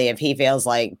ultimately, if he feels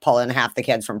like pulling half the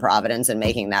kids from Providence and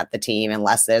making that the team,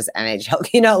 unless there's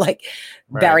NHL,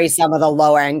 bury some of the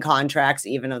lower end contracts,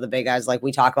 even of the big guys, like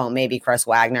we talk about, maybe Chris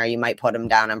Wagner, you might put him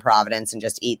down in Providence and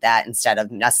just eat that instead of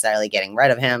necessarily getting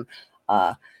rid of him.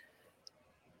 I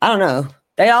don't know.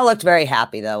 They all looked very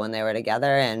happy though when they were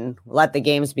together, and let the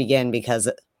games begin, because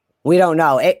we don't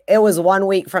know. It was 1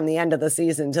 week from the end of the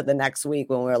season to the next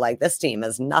week when we were like, this team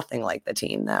is nothing like the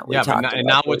team that we talked about. And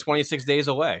now we're 26 days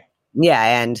away. Yeah,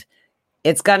 and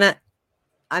it's gonna.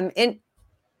 I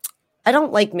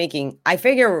don't like I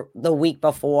figure the week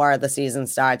before the season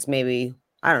starts, maybe,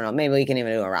 I don't know, maybe we can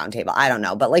even do a roundtable. I don't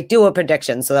know, but do a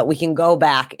prediction so that we can go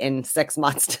back in 6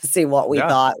 months to see what we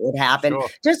thought would happen. Sure.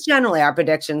 Just generally our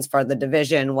predictions for the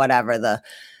division, whatever the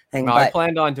thing. No, but I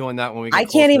planned on doing that when we get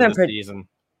closer to the season.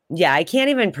 Yeah, I can't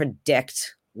even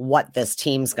predict what this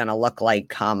team's going to look like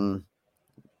come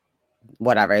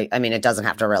whatever. I mean, it doesn't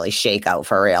have to really shake out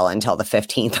for real until the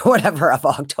 15th or whatever of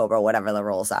October, whatever the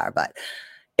rules are. But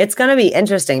it's going to be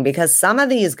interesting because some of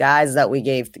these guys that we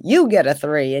gave, you get a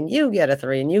 3 and you get a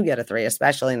 3 and you get a 3,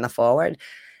 especially in the forward,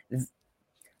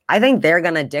 I think they're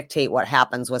going to dictate what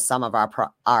happens with some of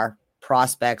our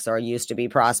prospects or used to be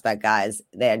prospect guys,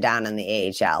 they're down in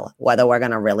the AHL, whether we're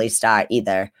going to really start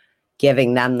either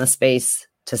giving them the space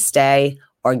to stay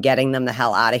or getting them the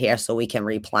hell out of here so we can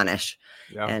replenish.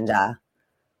 Yeah. And I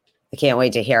can't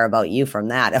wait to hear about you from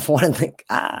that. If one of the,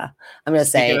 I'm going to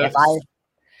say,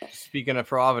 Speaking of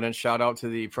Providence, shout out to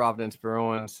the Providence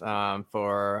Bruins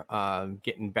for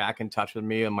getting back in touch with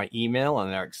me on my email,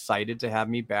 and they're excited to have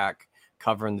me back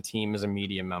covering the team as a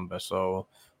media member. So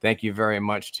thank you very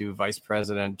much to Vice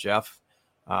President Jeff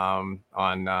on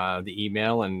the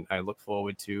email, and I look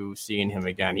forward to seeing him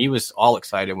again. He was all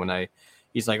excited when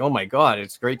he's like, "Oh my God,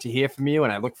 it's great to hear from you,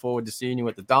 and I look forward to seeing you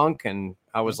at the dunk." And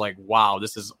I was like, "Wow,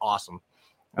 this is awesome."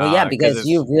 Well, yeah, because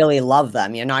you really love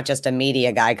them. You're not just a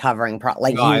media guy covering,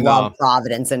 you love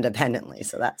Providence independently.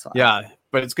 So that's why. Yeah,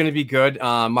 but it's going to be good.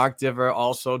 Mark Diver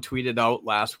also tweeted out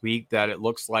last week that it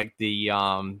looks like the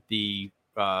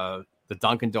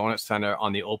Dunkin' Donuts Center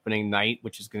on the opening night,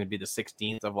 which is going to be the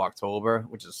 16th of October,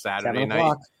 which is Saturday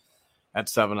night at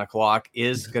 7:00,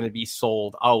 is going to be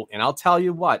sold out. And I'll tell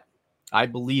you what, I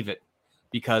believe it.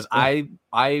 Because I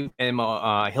am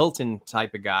a Hilton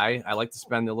type of guy. I like to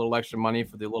spend a little extra money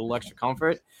for the little extra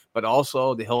comfort, but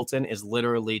also the Hilton is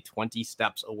literally 20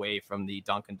 steps away from the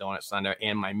Dunkin' Donuts Center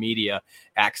and my media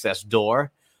access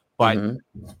door. But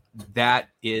that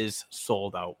is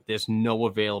sold out. There's no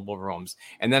available rooms.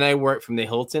 And then I worked from the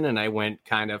Hilton and I went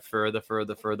kind of further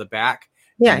back.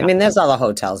 Yeah, I mean, there's all the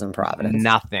hotels in Providence.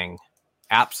 Nothing.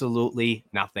 Absolutely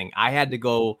nothing. I had to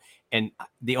go. And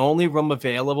the only room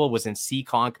available was in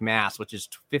Seekonk, Mass, which is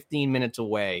 15 minutes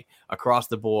away across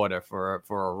the border for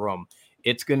a room.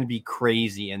 It's going to be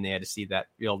crazy in there to see that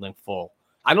building full.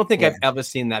 I don't think I've ever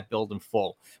seen that building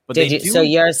full. But so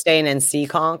you're staying in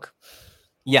Seekonk?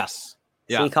 Yes.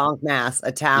 Yeah. Seekonk, Mass,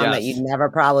 a town that you never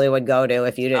probably would go to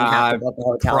if you didn't have to book a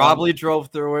hotel. Probably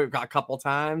drove through it a couple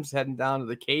times, heading down to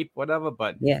the Cape, whatever.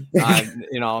 But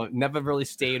never really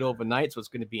stayed overnight. So it's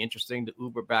going to be interesting to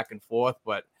Uber back and forth.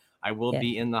 But I will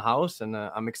be in the house, and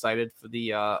I'm excited for the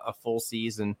a full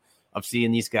season of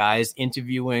seeing these guys,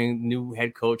 interviewing new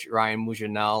head coach Ryan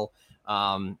Mujanel.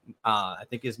 I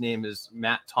think his name is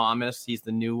Matt Thomas. He's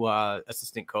the new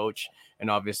assistant coach,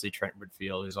 and obviously Trent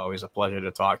Whitfield is always a pleasure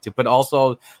to talk to. But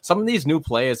also some of these new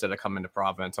players that are coming to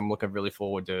Providence, I'm looking really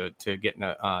forward to getting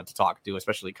to talk to,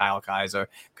 especially Kyle Kaiser,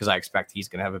 because I expect he's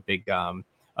going to have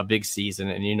a big season.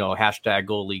 And hashtag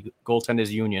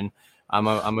goaltenders union. I'm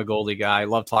a goalie guy. I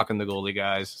love talking to goalie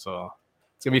guys, so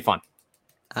it's gonna be fun.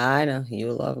 I know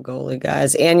you love goalie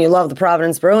guys, and you love the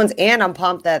Providence Bruins, and I'm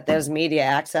pumped that there's media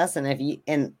access,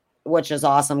 and which is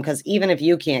awesome because even if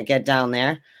you can't get down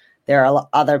there, there are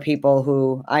other people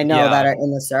who I know that are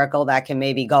in the circle that can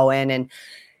maybe go in and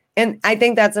I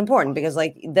think that's important because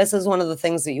this is one of the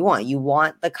things that you want. You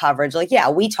want the coverage.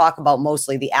 We talk about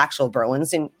mostly the actual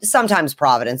Bruins and sometimes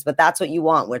Providence, but that's what you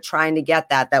want. We're trying to get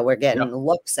that we're getting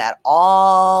looks at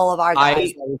all of our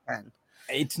guys that we can.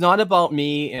 It's not about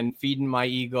me and feeding my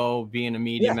ego, being a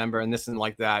media member and this and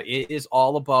like that. It is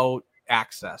all about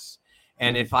access.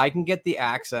 And if I can get the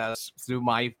access through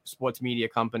my sports media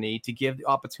company to give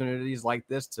opportunities like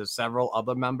this to several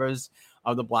other members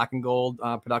of the Black and Gold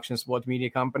production sports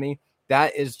media company,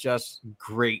 that is just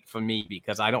great for me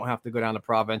because I don't have to go down to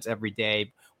Providence every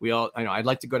day. I'd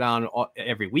like to go down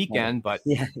every weekend, but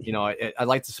I'd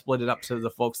like to split it up to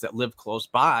the folks that live close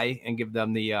by and give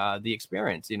them the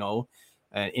experience,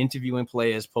 interviewing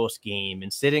players post game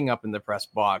and sitting up in the press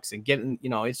box and getting,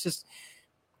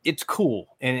 it's cool.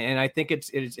 And I think it's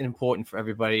important for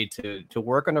everybody to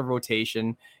work on a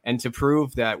rotation and to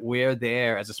prove that we're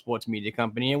there as a sports media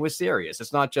company and we're serious.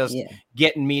 It's not just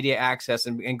getting media access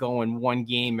and going one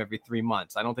game every 3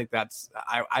 months. I don't think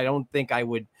I don't think I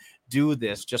would do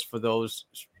this just for those,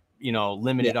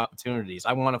 limited opportunities.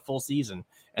 I want a full season.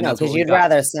 And no, because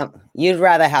you'd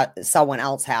rather have someone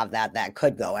else have that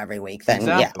could go every week than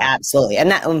absolutely. And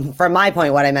that, from my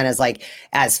point, what I meant is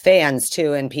as fans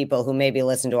too, and people who maybe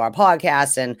listen to our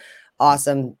podcast and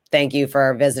awesome. Thank you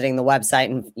for visiting the website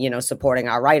and, supporting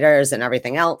our writers and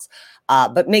everything else.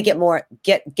 But make it more,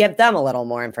 give them a little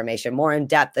more information, more in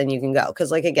depth than you can go.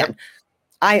 Cause again,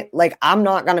 I'm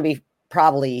not going to be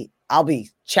I'll be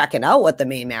checking out what the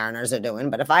Maine Mariners are doing.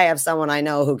 But if I have someone I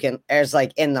know who is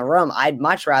in the room, I'd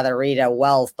much rather read a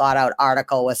well thought out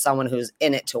article with someone who's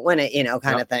in it to win it,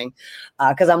 kind of thing.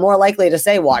 Because I'm more likely to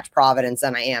say watch Providence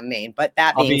than I am Maine. But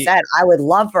that being said, I would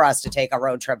love for us to take a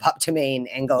road trip up to Maine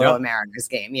and go to a Mariners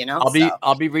game.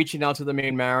 I'll be reaching out to the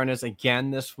Maine Mariners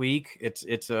again this week.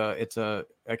 It's a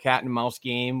cat and mouse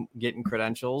game, getting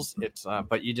credentials.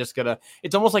 But you just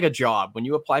it's almost like a job. When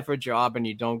you apply for a job and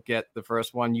you don't get the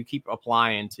first one, you keep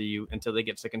applying until they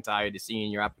get sick and tired of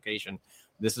seeing your application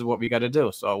this is what we got to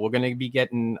do. So we're going to be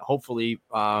getting hopefully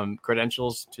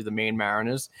credentials to the Maine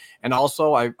Mariners, and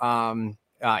also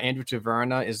Andrew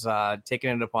Taverna is taking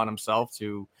it upon himself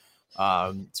to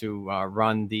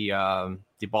run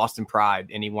the Boston Pride,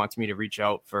 and he wants me to reach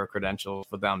out for credentials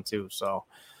for them too. So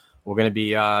we're going to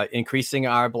be increasing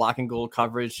our black and gold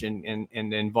coverage and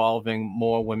involving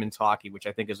more women's hockey, which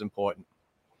I think is important.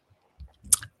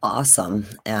 Awesome.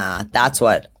 That's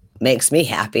what makes me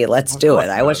happy. Let's do it.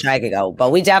 I wish I could go,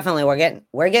 but we're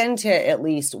getting to at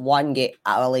least one game.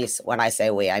 At least when I say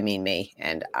we, I mean me,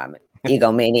 and I'm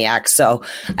egomaniac. So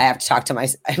I have to talk to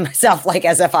myself like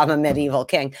as if I'm a medieval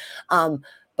king.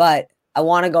 But I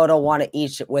want to go to one of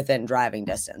each within driving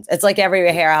distance. It's like every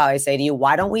year how I say to you,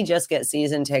 why don't we just get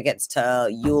season tickets to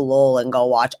Lowell and go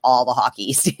watch all the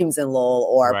Hockey East teams in Lowell,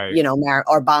 or,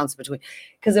 or bounce between?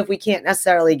 Because if we can't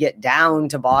necessarily get down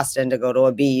to Boston to go to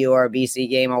a BU or a BC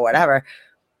game or whatever,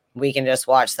 we can just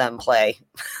watch them play.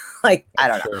 I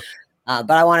don't know.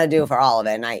 But I want to do for all of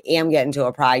it. And I am getting to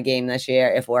a Pride game this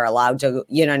year if we're allowed to,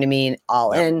 you know what I mean?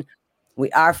 All in. We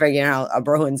are figuring out a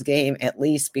Bruins game at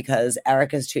least because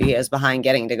Eric is 2 years behind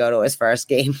getting to go to his first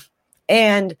game.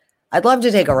 And I'd love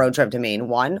to take a road trip to Maine.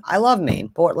 I love Maine.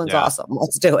 Portland's awesome.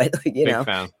 Let's do it. Big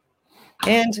fan.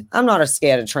 And I'm not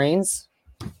scared of trains.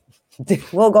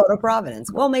 We'll go to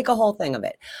Providence. We'll make a whole thing of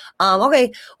it.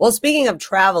 Okay. Well, speaking of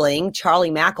traveling, Charlie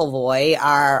McAvoy,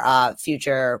 our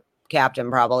future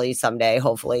captain, probably someday,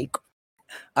 hopefully.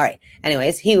 All right.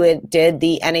 Anyways, he did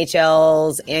the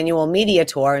NHL's annual media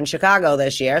tour in Chicago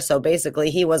this year. So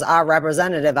basically, he was our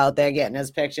representative out there getting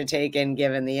his picture taken,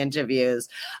 giving the interviews.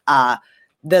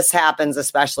 This happens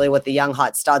especially with the young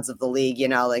hot studs of the league.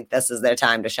 This is their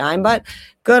time to shine. But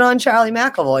good on Charlie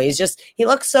McAvoy. He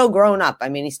looks so grown up. I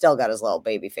mean, he's still got his little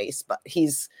baby face, but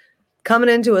he's coming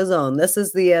into his own. This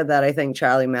is the year that I think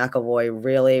Charlie McAvoy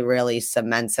really, really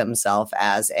cements himself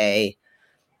as a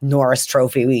Norris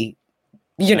Trophy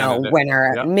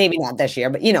winner. Yep. Maybe not this year,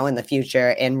 but, in the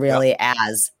future, and really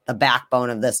as the backbone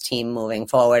of this team moving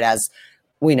forward, as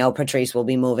we know Patrice will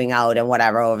be moving out and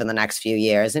whatever over the next few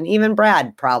years. And even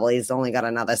Brad probably has only got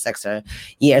another 6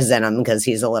 years in him because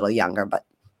he's a little younger, but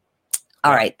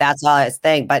all right, that's all his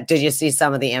thing. But did you see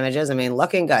some of the images? I mean,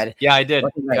 looking good. Yeah, I did.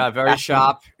 Yeah, very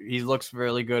sharp. He looks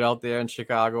really good out there in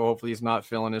Chicago. Hopefully he's not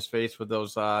filling his face with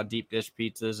those deep dish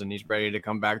pizzas, and he's ready to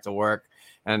come back to work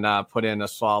and put in a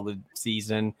solid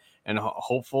season and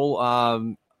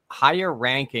hopeful higher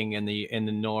ranking in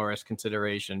the Norris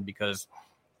consideration, because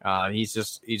he's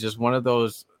just one of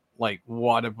those like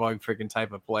water bug freaking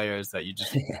type of players that you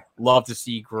just love to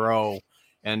see grow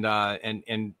and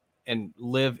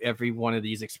live every one of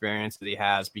these experiences that he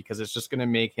has, because it's just going to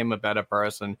make him a better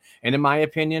person. And in my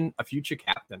opinion, a future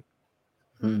captain.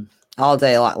 All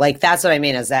day long. Like, that's what I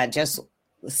mean, is that just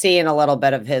seeing a little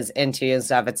bit of his interview and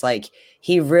stuff, it's like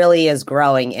he really is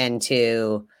growing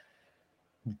into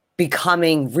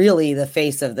becoming really the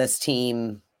face of this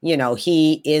team.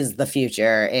 He is the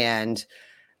future, and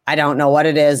I don't know what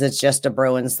it is. It's just a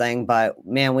Bruins thing, but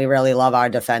man, we really love our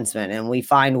defensemen, and we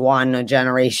find one a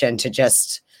generation to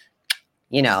just,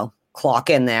 clock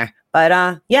in there.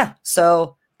 But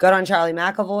so good on Charlie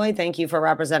McAvoy. Thank you for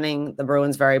representing the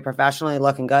Bruins very professionally,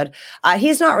 looking good.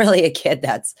 He's not really a kid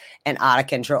that's out of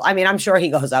control. I mean, I'm sure he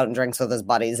goes out and drinks with his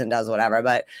buddies and does whatever,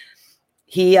 but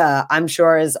he, I'm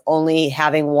sure, is only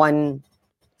having one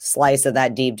slice of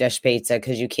that deep dish pizza,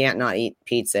 because you can't not eat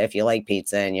pizza if you like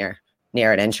pizza and you're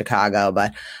near it in Chicago.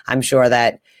 But I'm sure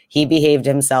that he behaved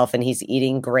himself and he's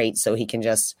eating great, so he can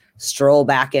just stroll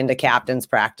back into captain's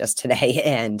practice today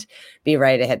and be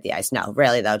ready to hit the ice. No,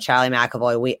 really though, Charlie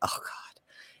McAvoy,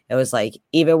 it was like,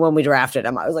 even when we drafted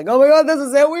him, I was like, oh my God, this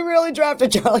is it. We really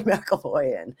drafted Charlie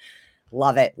McAvoy, and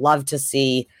love it. Love to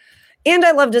see. And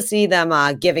I love to see them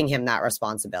giving him that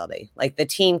responsibility. Like the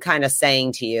team kind of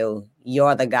saying to you,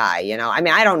 you're the guy, I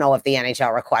mean, I don't know if the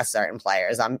NHL requests certain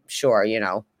players. I'm sure,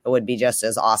 it would be just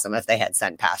as awesome if they had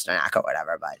sent Pasternak or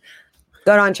whatever, but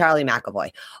good on Charlie McAvoy.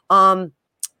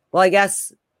 Well, I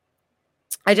guess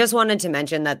I just wanted to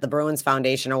mention that the Bruins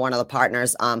Foundation are one of the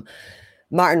partners.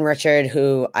 Martin Richard,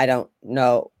 who I don't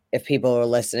know if people are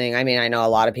listening. I mean, I know a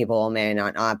lot of people may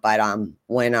not, but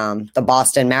when the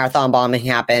Boston Marathon bombing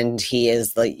happened, he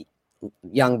is the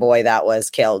young boy that was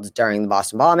killed during the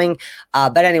Boston bombing.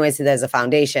 But anyways, there's a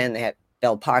foundation. They have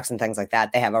build parks and things like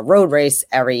that. They have a road race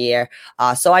every year.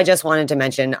 So I just wanted to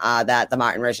mention that the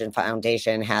Martin Richard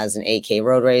Foundation has an 8K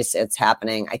road race. It's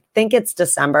happening, I think it's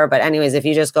December. But anyways, if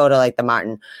you just go to like the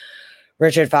Martin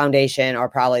Richard Foundation or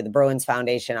probably the Bruins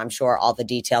Foundation, I'm sure all the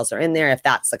details are in there. If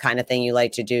that's the kind of thing you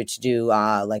like to do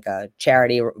like a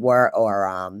charity work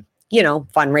or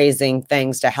fundraising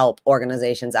things to help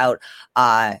organizations out.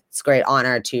 It's a great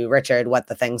honor to Richard, what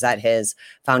the things that his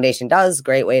foundation does.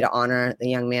 Great way to honor the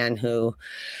young man who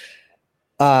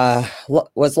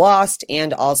was lost,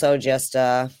 and also just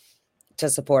to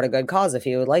support a good cause if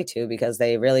you would like to, because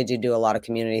they really do a lot of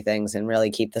community things and really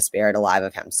keep the spirit alive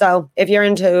of him. So if you're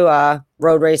into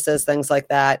road races, things like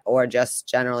that, or just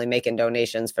generally making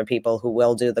donations for people who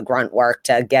will do the grunt work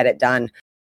to get it done.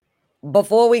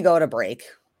 Before we go to break,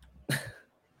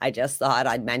 I just thought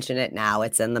I'd mention it now.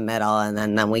 It's in the middle, and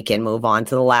then we can move on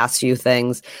to the last few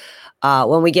things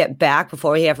when we get back,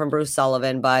 before we hear from Bruce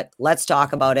Sullivan. But let's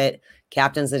talk about it.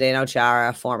 Captain Zdeno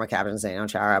Chara, former Captain Zdeno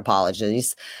Chara,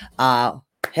 apologies,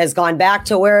 has gone back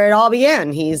to where it all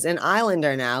began. He's an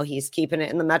Islander now. He's keeping it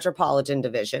in the Metropolitan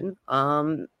Division,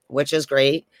 which is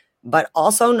great, but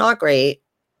also not great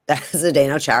that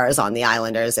Zdeno Chara is on the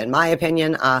Islanders, in my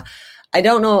opinion. I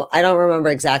don't know. I don't remember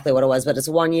exactly what it was, but it's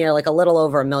 1 year, like a little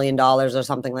over $1 million or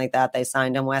something like that they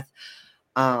signed him with.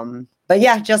 But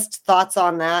yeah, just thoughts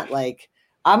on that. Like,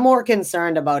 I'm more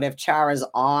concerned about if Chara's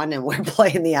on and we're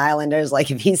playing the Islanders.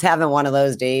 Like, if he's having one of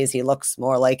those days, he looks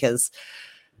more like his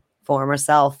former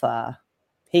self.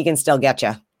 He can still get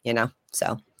you,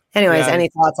 So anyways, any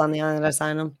thoughts on the Islanders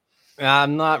sign him?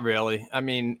 Not really. I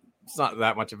mean, it's not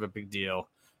that much of a big deal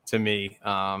to me.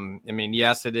 I mean,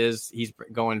 yes, it is. He's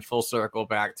going full circle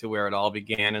back to where it all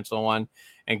began and so on.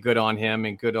 And good on him,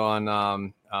 and good on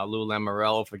Lou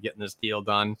Lamoriello for getting this deal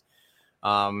done.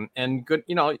 And good,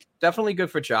 definitely good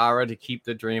for Chara to keep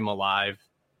the dream alive.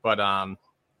 But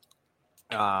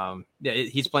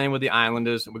he's playing with the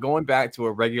Islanders. We're going back to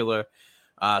a regular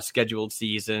scheduled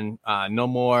season. No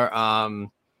more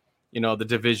the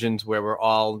divisions where we're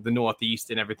all the Northeast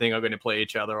and everything are going to play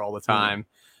each other all the time.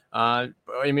 I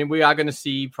mean, we are going to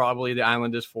see probably the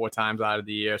Islanders 4 times out of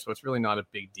the year, so it's really not a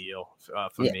big deal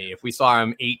for me. If we saw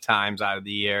him 8 times out of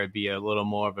the year, it'd be a little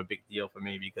more of a big deal for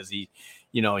me, because he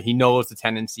knows the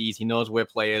tendencies, he knows where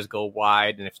players go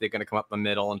wide and if they're going to come up the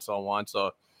middle and so on.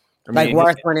 So,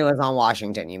 Worth when he was on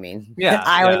Washington, you mean? Yeah,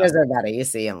 Islanders are better. You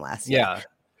see him less. Yeah.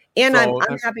 And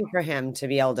I'm happy for him to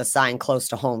be able to sign close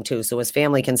to home too, so his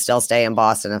family can still stay in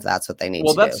Boston if that's what they need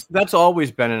to do. That's always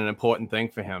been an important thing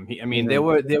for him. There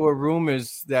were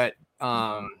rumors that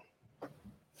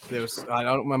there was, I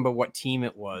don't remember what team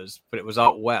it was, but it was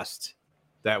out west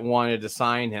that wanted to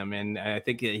sign him, and I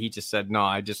think he just said no.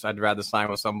 I'd rather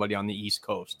sign with somebody on the East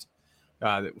Coast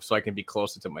so I can be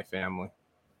closer to my family.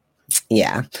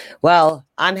 Yeah. Well,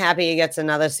 I'm happy he gets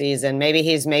another season. Maybe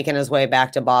he's making his way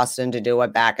back to Boston to do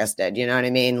what Backus did. You know what I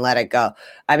mean? Let it go.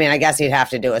 I mean, I guess he'd have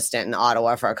to do a stint in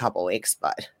Ottawa for a couple weeks,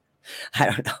 but I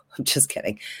don't know. I'm just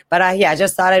kidding. But I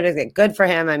just thought it'd be good for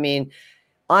him. I mean,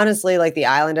 honestly, like the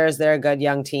Islanders, they're a good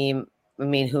young team. I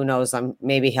mean, who knows?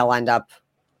 Maybe he'll end up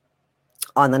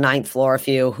on the 9th floor a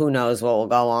few. Who knows what will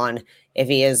go on if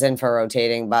he is in for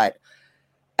rotating. But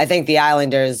I think the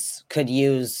Islanders could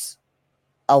use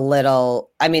a little.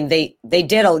 I mean, they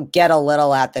did get a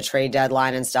little at the trade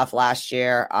deadline and stuff last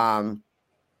year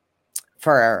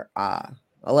for a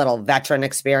little veteran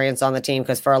experience on the team,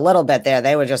 because for a little bit there,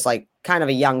 they were just like kind of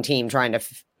a young team trying to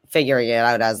figuring it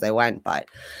out as they went. But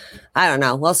I don't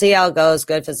know. We'll see how it goes.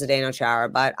 Good for Zdeno Chara.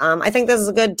 But I think this is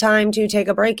a good time to take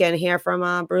a break and hear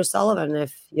from Bruce Sullivan,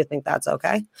 if you think that's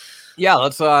okay. Yeah,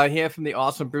 let's hear from the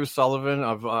awesome Bruce Sullivan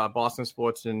of Boston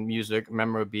Sports and Music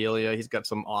Memorabilia. He's got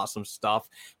some awesome stuff,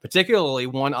 particularly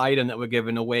one item that we're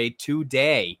giving away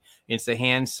today. It's a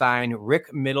hand-signed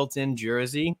Rick Middleton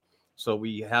jersey. So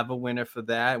we have a winner for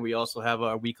that. We also have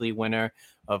a weekly winner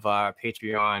of our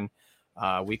Patreon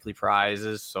weekly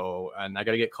prizes. So, and I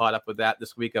got to get caught up with that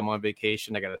this week. I'm on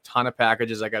vacation. I got a ton of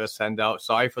packages I got to send out.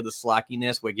 Sorry for the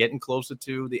slackiness. We're getting closer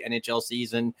to the NHL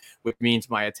season, which means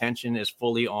my attention is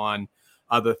fully on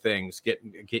other things,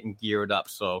 getting geared up.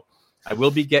 So I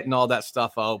will be getting all that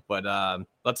stuff out, but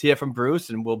let's hear from Bruce,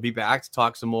 and we'll be back to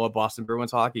talk some more Boston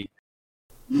Bruins hockey.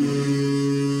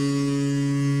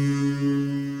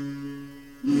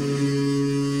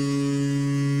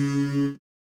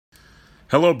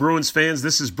 Hello, Bruins fans.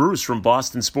 This is Bruce from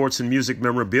Boston Sports and Music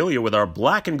Memorabilia with our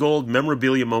Black and Gold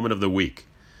Memorabilia Moment of the Week.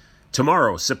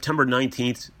 Tomorrow, September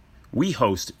 19th, we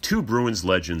host 2 Bruins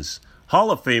legends,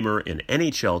 Hall of Famer and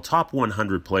NHL Top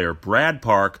 100 player Brad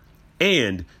Park,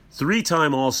 and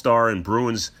 3-time All-Star and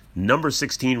Bruins number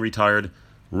 16 retired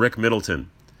Rick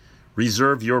Middleton.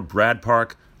 Reserve your Brad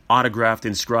Park autographed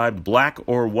inscribed black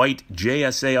or white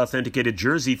JSA authenticated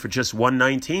jersey for just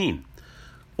 $119.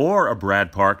 Or a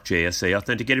Brad Park JSA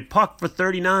authenticated puck for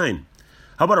 $39.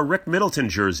 How about a Rick Middleton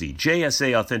jersey,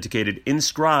 JSA authenticated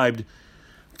inscribed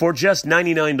for just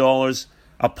 $99,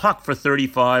 a puck for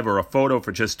 $35, or a photo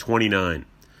for just $29?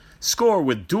 Score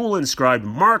with dual inscribed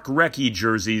Mark Recchi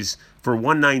jerseys for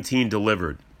 $119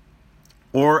 delivered,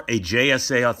 or a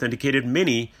JSA authenticated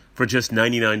mini for just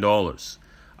 $99.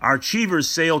 Our Cheevers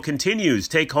sale continues.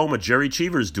 Take home a Jerry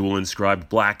Cheevers dual inscribed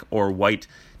black or white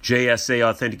JSA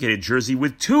authenticated jersey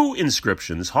with 2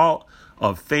 inscriptions, Hall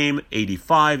of Fame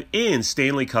 85 and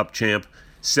Stanley Cup champ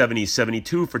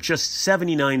 70-72 for just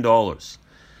 $79.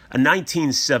 A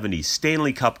 1970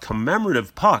 Stanley Cup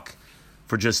commemorative puck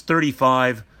for just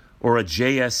 $35, or a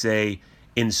JSA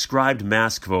inscribed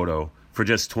mask photo for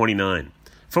just $29.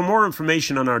 For more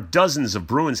information on our dozens of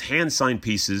Bruins hand-signed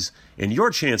pieces and your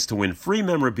chance to win free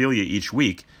memorabilia each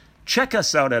week, check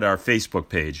us out at our Facebook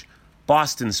page,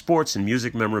 Boston Sports and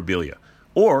Music Memorabilia,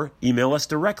 or email us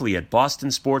directly at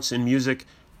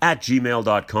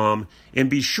bostonsportsandmusic@gmail.com, and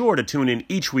be sure to tune in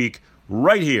each week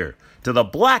right here to the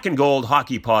Black and Gold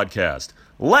Hockey Podcast.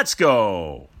 Let's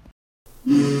go!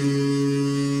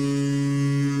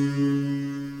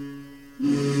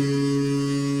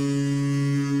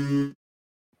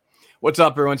 What's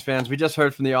up, Bruins fans? We just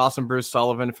heard from the awesome Bruce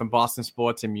Sullivan from Boston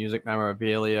Sports and Music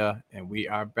Memorabilia, and we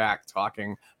are back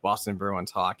talking Boston Bruins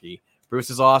hockey.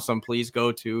 Bruce is awesome. Please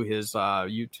go to his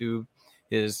YouTube,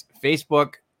 his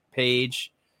Facebook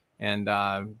page, and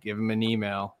give him an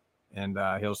email, and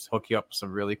he'll hook you up with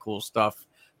some really cool stuff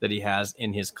that he has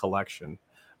in his collection.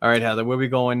 All right, Heather, where are we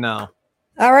going now?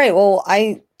 All right. Well,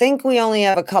 I think we only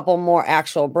have a couple more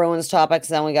actual Bruins topics.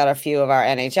 Then we got a few of our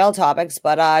NHL topics.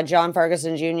 But John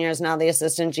Ferguson Jr. is now the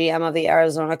assistant GM of the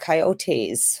Arizona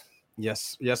Coyotes.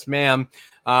 Yes, ma'am.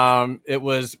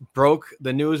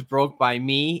 The news broke by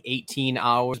me 18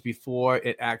 hours before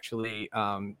it actually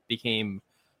became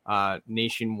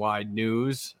nationwide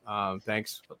news.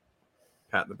 Thanks,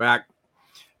 pat in the back.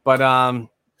 But kind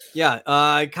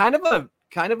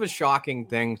of a shocking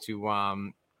thing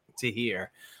to hear.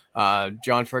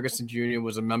 John Ferguson Jr.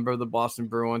 was a member of the Boston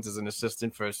Bruins as an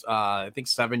assistant for I think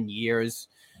 7 years,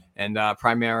 and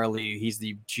primarily was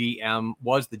the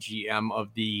GM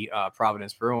of the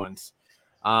Providence Bruins.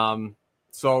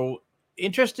 So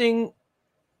interesting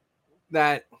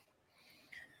that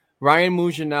Ryan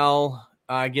Mougenel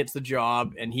gets the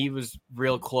job, and he was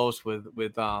real close with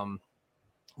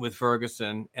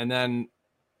Ferguson, and then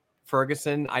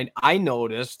Ferguson, I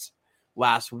noticed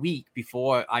last week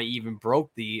before I even broke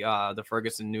the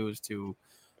Ferguson news to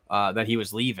that he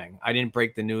was leaving. I didn't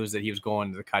break the news that he was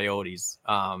going to the Coyotes.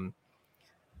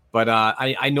 But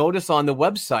I noticed on the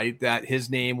website that his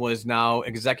name was now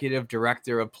executive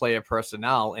director of player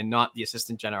personnel and not the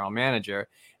assistant general manager.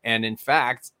 And in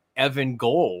fact, Evan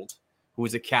Gold, who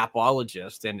is a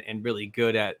capologist and really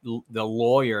good at the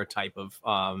lawyer type of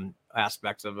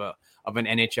aspects of an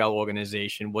NHL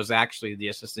organization, was actually the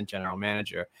assistant general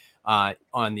manager on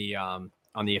the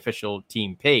official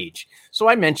team page. So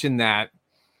I mentioned that,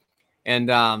 and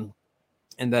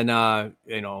then I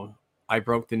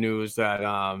broke the news that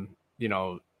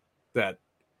that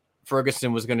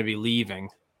Ferguson was going to be leaving,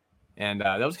 and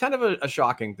that was kind of a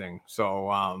shocking thing.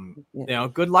 So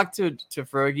good luck to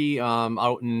Fergie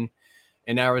out in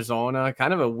Arizona.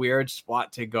 Kind of a weird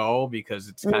spot to go because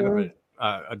it's kind of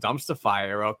a dumpster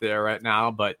fire out there right now,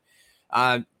 but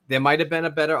there might have been a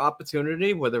better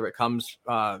opportunity, whether it comes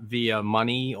via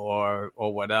money or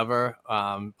whatever.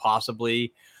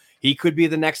 Possibly he could be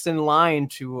the next in line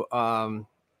to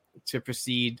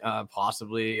proceed,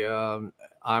 possibly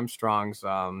Armstrong's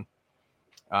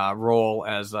role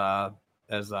as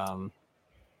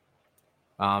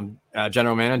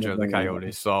general manager of the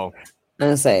Coyotes. So I'm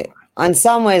gonna say, in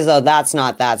some ways, though, that's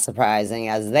not that surprising,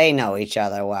 as they know each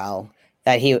other well.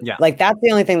 That that's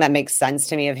the only thing that makes sense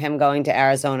to me of him going to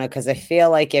Arizona, because I feel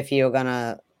like if you're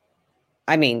gonna,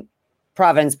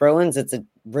 Providence Bruins, it's a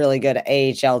really good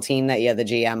AHL team that you're the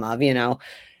GM of,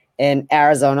 And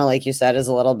Arizona, like you said, is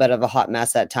a little bit of a hot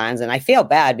mess at times. And I feel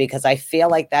bad because I feel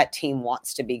like that team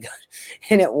wants to be good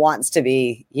and it wants to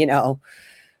be,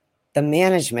 the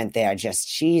management there,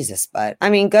 just Jesus. But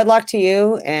good luck to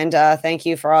you. And thank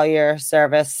you for all your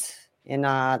service in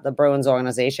the Bruins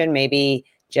organization. Maybe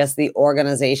just the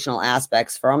organizational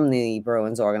aspects from the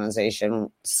Bruins organization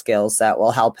skill set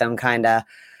will help him kind of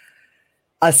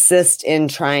assist in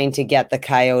trying to get the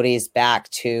Coyotes back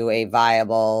to a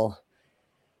viable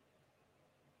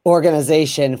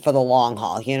organization for the long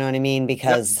haul. You know what I mean?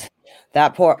 Because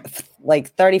that poor,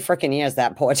 30 freaking years,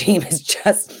 that poor team is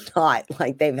just not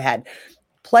they've had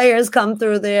players come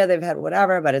through there. They've had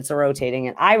whatever, but it's a rotating.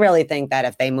 And I really think that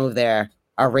if they move their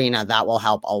arena, that will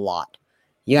help a lot.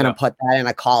 You're going to put that in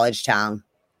a college town.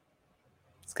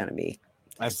 It's going to be.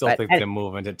 I still think they're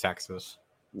moving to Texas.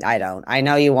 I don't. I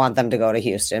know you want them to go to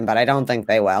Houston, but I don't think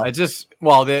they will.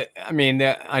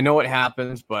 I know what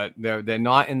happens, but they're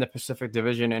not in the Pacific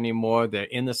Division anymore. They're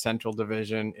in the Central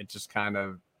Division. It just kind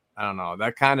of, I don't know,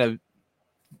 that kind of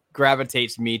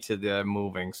gravitates me to the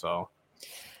moving. So,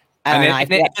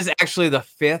 it is actually the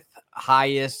 5th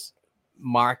highest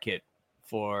market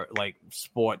for like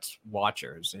sports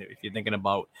watchers. If you're thinking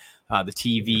about the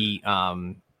TV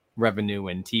revenue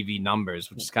and TV numbers,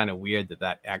 which is kind of weird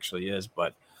that actually is,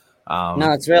 but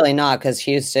no, it's really not, because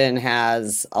Houston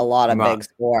has a lot of big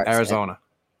sports. Arizona.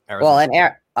 Well,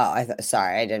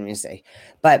 sorry, I didn't mean to say.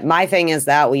 But my thing is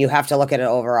that you have to look at it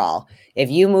overall. If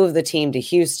you move the team to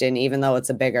Houston, even though it's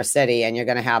a bigger city and you're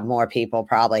going to have more people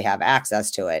probably have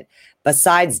access to it,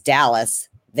 besides Dallas,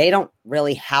 they don't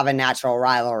really have a natural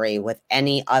rivalry with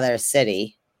any other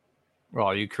city.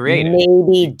 Well, you create it.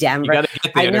 Maybe Denver. You got to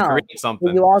get there to create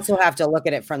something. You also have to look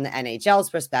at it from the NHL's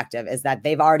perspective, is that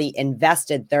they've already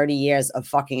invested 30 years of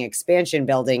fucking expansion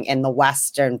building in the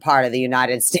western part of the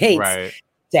United States, right,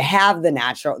 to have the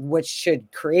natural, which should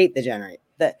create the generate.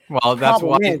 Well, that's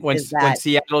why when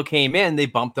Seattle came in, they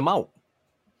bumped them out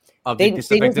of the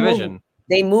Pacific Division.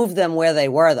 They moved them where they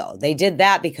were, though. They did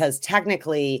that because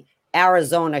technically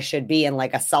Arizona should be in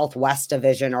like a Southwest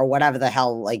division or whatever the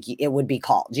hell like it would be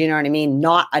called. Do you know what I mean?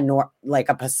 Not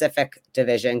a Pacific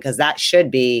division, because that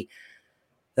should be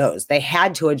those. They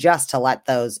had to adjust to let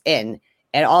those in,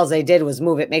 and all they did was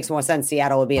move. It makes more sense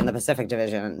Seattle would be in the Pacific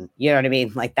division. You know what I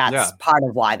mean? Like that's part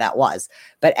of why that was.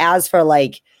 But as for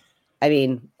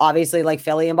obviously like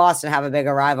Philly and Boston have a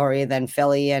bigger rivalry than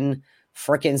Philly and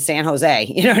freaking San Jose.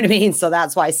 You know what I mean? So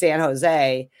that's why San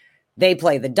Jose, they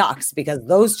play the Ducks, because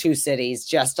those two cities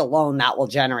just alone, that will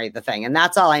generate the thing. And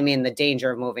that's all I mean, the danger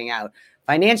of moving out.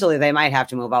 Financially, they might have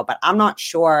to move out, but I'm not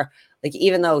sure. Like,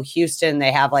 even though Houston,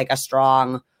 they have like a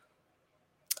strong,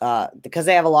 because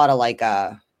they have a lot of like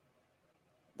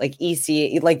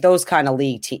EC, like those kind of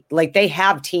league like they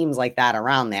have teams like that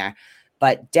around there.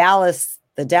 But Dallas,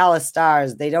 the Dallas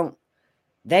Stars,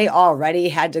 they already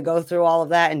had to go through all of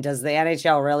that. And does the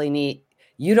NHL really need?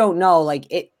 You don't know.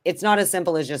 Like it's not as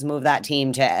simple as just move that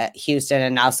team to Houston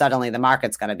and now suddenly the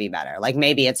market's going to be better. Like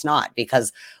maybe it's not,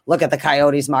 because look at the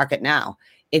Coyotes market now.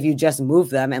 If you just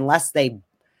move them, unless they,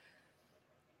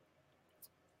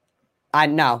 I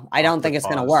don't think it's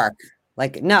going to work.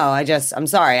 Like, no, I'm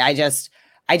sorry. I just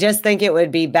think it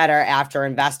would be better after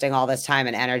investing all this time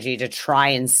and energy to try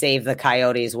and save the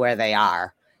Coyotes where they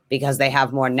are, because they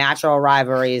have more natural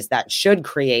rivalries that should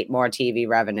create more TV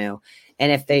revenue.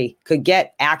 And if they could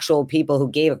get actual people who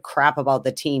gave a crap about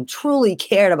the team, truly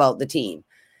cared about the team.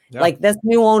 Yep. Like this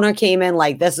new owner came in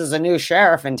like, this is a new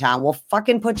sheriff in town. Well,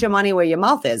 fucking put your money where your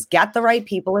mouth is. Get the right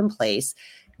people in place.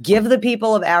 Give the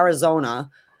people of Arizona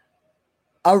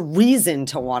a reason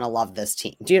to want to love this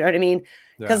team. Do you know what I mean?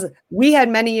 Because we had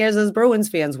many years as Bruins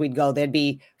fans, we'd go, there'd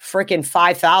be freaking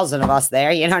 5,000 of us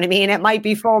there. You know what I mean? It might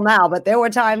be full now, but there were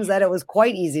times that it was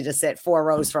quite easy to sit 4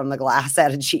 rows from the glass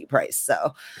at a cheap price.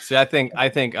 So, see, I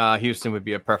think Houston would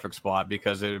be a perfect spot,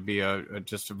 because it would be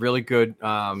just a really good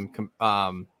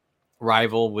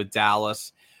rival with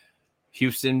Dallas.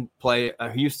 Houston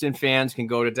fans can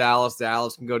go to Dallas.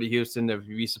 Dallas can go to Houston. They'll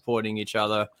be supporting each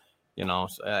other. You know,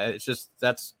 it's just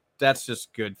that's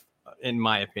just good in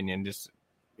my opinion. Just,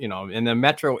 you know, in the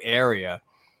metro area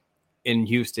in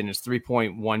Houston is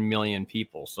 3.1 million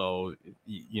people. So,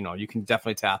 you know, you can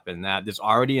definitely tap in that. There's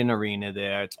already an arena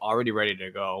there. It's already ready to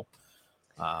go.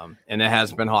 And there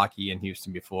has been hockey in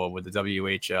Houston before with the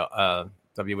WHA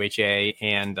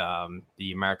and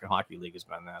the American Hockey League has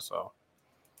been there. So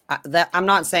I'm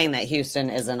not saying that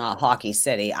Houston isn't a hockey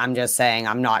city. I'm just saying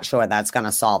I'm not sure that's going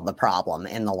to solve the problem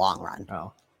in the long run.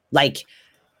 Oh. Like,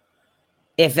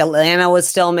 if Atlanta was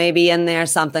still maybe in there,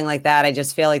 something like that, I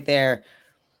just feel like they're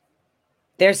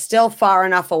still far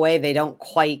enough away. They don't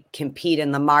quite compete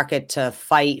in the market to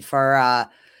fight for,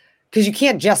 because you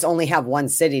can't just only have one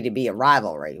city to be a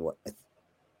rivalry with.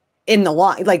 In the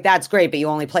long, like that's great, but you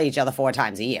only play each other 4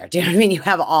 times a year. Do you know what I mean? You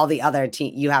have all the other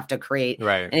team you have to create,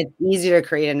 right? And it's easier to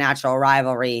create a natural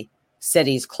rivalry.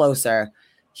 Cities closer.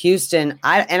 Houston,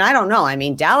 I don't know. I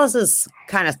mean, Dallas has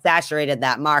kind of saturated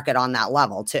that market on that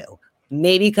level too.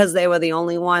 Maybe because they were the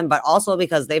only one, but also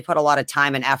because they put a lot of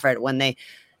time and effort when they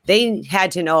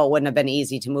had to know it wouldn't have been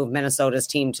easy to move Minnesota's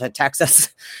team to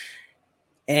Texas.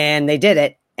 And they did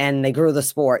it, and they grew the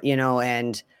sport, you know,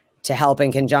 and to help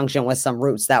in conjunction with some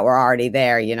roots that were already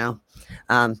there, you know.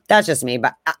 That's just me,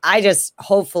 but I just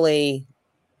hopefully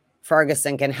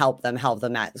Ferguson can help them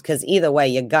out, because either way,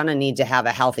 you're going to need to have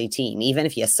a healthy team. Even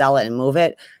if you sell it and move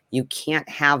it, you can't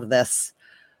have this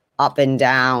up and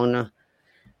down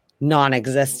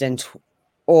non-existent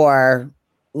or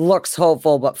looks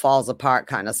hopeful but falls apart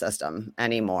kind of system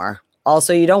anymore.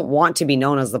 Also, you don't want to be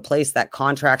known as the place that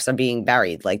contracts are being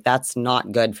buried. Like, that's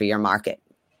not good for your market.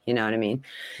 You know what I mean?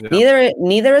 Yeah.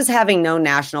 Neither is having no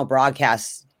national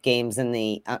broadcast games in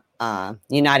the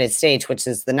United States, which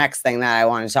is the next thing that I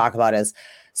want to talk about. Is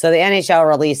so the NHL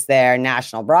released their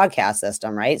national broadcast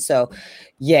system, right? So,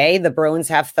 yay, the Bruins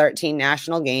have 13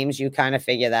 national games. You kind of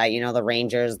figure that, the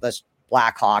Rangers, the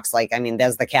Blackhawks, like, I mean,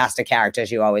 there's the cast of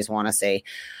characters you always want to see.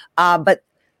 But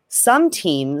some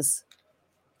teams,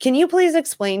 can you please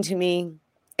explain to me?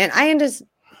 And I understand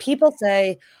people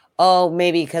say, oh,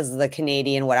 maybe because of the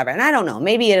Canadian, whatever. And I don't know,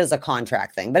 maybe it is a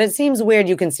contract thing, but it seems weird.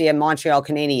 You can see a Montreal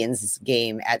Canadiens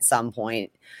game at some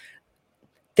point.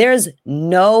 There's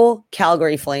no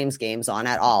Calgary Flames games on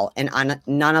at all. And on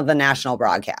none of the national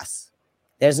broadcasts.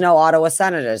 There's no Ottawa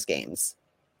Senators games.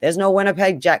 There's no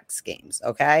Winnipeg Jets games.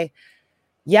 Okay.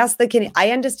 Yes, I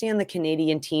understand the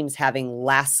Canadian teams having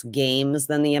less games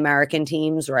than the American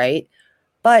teams, right?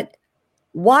 But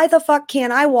why the fuck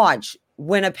can't I watch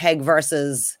Winnipeg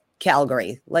versus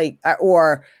Calgary, like,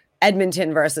 or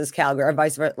Edmonton versus Calgary, or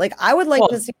vice versa? Like, I would like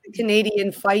to see the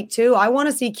Canadian fight too. I want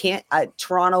to see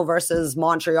Toronto versus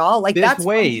Montreal. Like, there's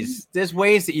ways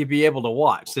that you'd be able to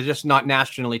watch. They're just not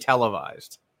nationally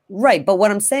televised. Right. But what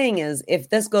I'm saying is, if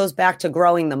this goes back to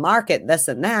growing the market, this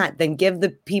and that, then give the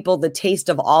people the taste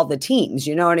of all the teams.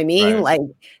 You know what I mean? Right. Like,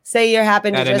 say you're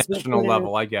happy to at a national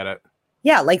level. I get it.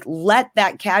 Yeah. Like, let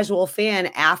that casual fan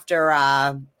after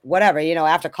whatever,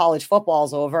 after college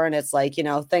football's over and it's like,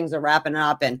 things are wrapping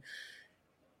up. And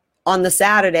on the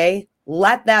Saturday,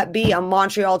 let that be a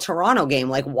Montreal-Toronto game.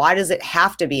 Like, why does it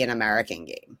have to be an American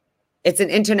game? It's an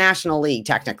international league,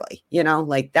 technically,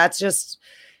 like, that's just,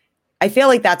 I feel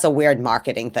like that's a weird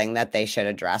marketing thing that they should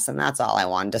address. And that's all I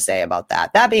wanted to say about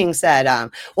that. That being said,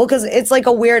 because it's like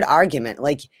a weird argument.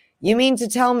 Like, you mean to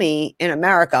tell me in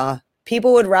America,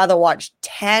 people would rather watch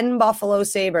 10 Buffalo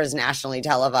Sabres nationally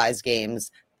televised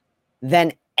games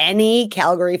than any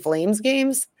Calgary Flames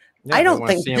games? Yeah, I don't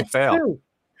think that's true.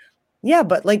 Yeah,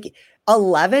 but like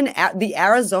 11, the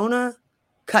Arizona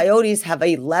Coyotes have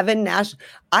 11 national.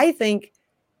 I think,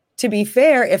 to be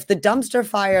fair, if the dumpster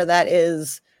fire that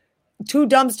is 2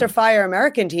 dumpster fire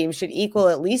American teams should equal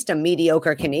at least a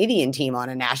mediocre Canadian team on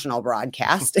a national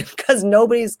broadcast, because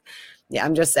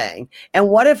I'm just saying. And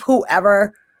what if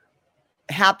whoever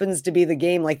happens to be the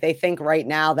game, like, they think right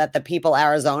now that the people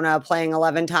Arizona playing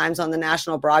 11 times on the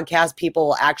national broadcast, people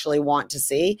will actually want to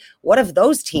see? What if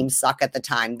those teams suck at the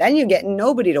time? Then you're getting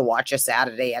nobody to watch a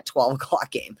Saturday at 12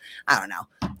 o'clock game. I don't know.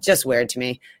 Just weird to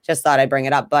me. Just thought I'd bring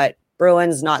it up. But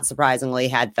Bruins, not surprisingly,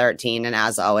 had 13. And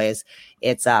as always,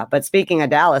 it's but speaking of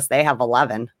Dallas, they have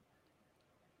 11.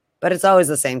 But it's always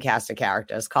the same cast of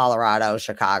characters: Colorado,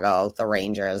 Chicago, the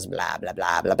Rangers, blah, blah,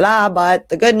 blah, blah, blah. But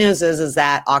the good news is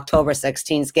that October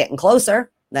 16th is getting closer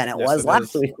than it was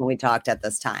last week when we talked at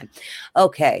this time.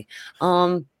 Okay.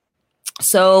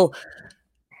 So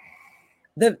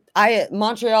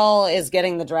Montreal is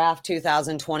getting the draft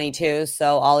 2022.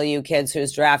 So all of you kids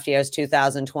whose draft year is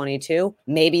 2022,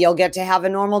 maybe you'll get to have a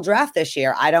normal draft this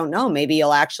year. I don't know. Maybe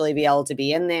you'll actually be able to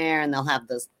be in there and they'll have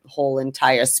this whole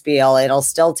entire spiel. It'll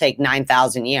still take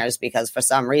 9,000 years because for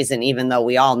some reason, even though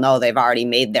we all know they've already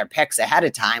made their picks ahead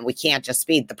of time, we can't just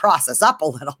speed the process up a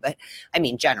little bit. I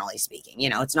mean, generally speaking,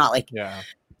 it's not like,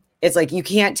 it's like, you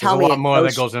can't tell me a lot more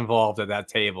that goes involved at that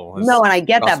table. No, and I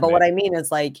get that. But what I mean is,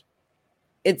 like,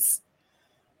 it's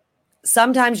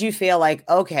sometimes you feel like,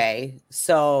 okay,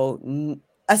 so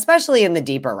especially in the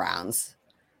deeper rounds,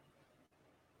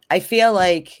 I feel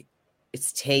like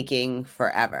it's taking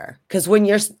forever. Because when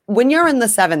you're in the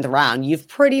 7th round, you've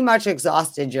pretty much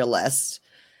exhausted your list,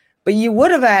 but you would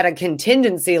have had a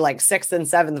contingency like 6th and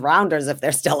 7th rounders if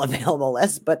they're still available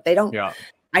list, but they don't. Yeah.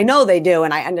 I know they do,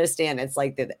 and I understand it's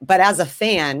like, but as a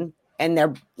fan, and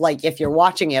they're like, if you're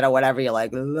watching it or whatever, you're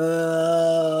like,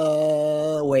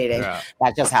 waiting. Yeah.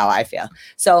 That's just how I feel.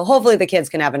 So hopefully the kids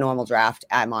can have a normal draft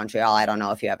at Montreal. I don't know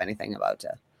if you have anything about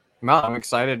it. No, I'm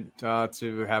excited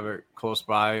to have it close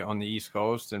by on the East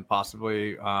Coast, and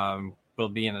possibly we'll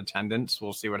be in attendance.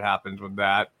 We'll see what happens with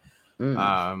that,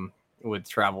 with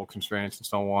travel constraints and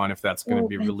so on, if that's going to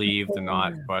be relieved or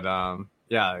not. But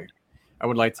yeah, I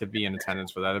would like to be in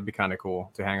attendance for that. It'd be kind of cool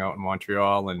to hang out in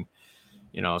Montreal and,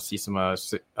 see some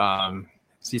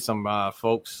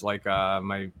folks like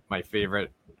my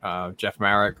favorite Jeff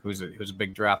Marek, who's a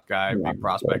big draft guy, big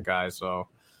prospect guy. So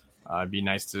it'd be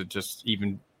nice to just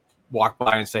even walk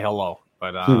by and say hello.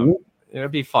 But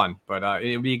it'd be fun. But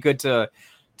it'd be good to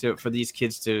for these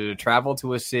kids to travel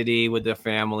to a city with their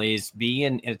families, be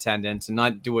in attendance, and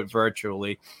not do it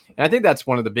virtually. And I think that's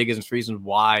one of the biggest reasons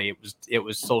why it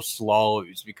was so slow. It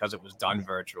was because it was done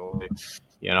virtually,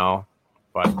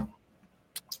 But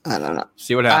I don't know.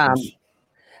 See what happens.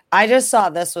 I just saw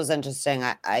this was interesting.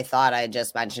 I thought I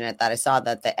just mentioned it, that I saw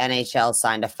that the NHL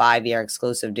signed a 5-year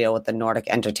exclusive deal with the Nordic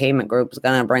Entertainment Group. It's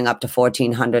going to bring up to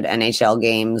 1,400 NHL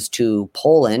games to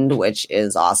Poland, which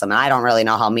is awesome. And I don't really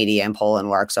know how media in Poland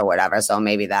works or whatever, so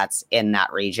maybe that's in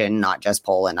that region, not just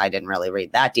Poland. I didn't really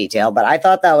read that detail, but I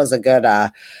thought that was a good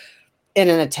in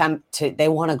an attempt to, they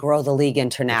want to grow the league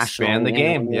internationally. Expand the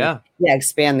game, yeah. Yeah,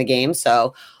 expand the game.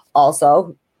 So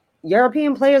also,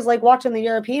 European players like watching the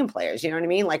European players. You know what I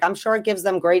mean? Like, I'm sure it gives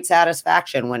them great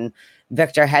satisfaction when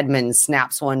Victor Hedman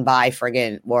snaps one by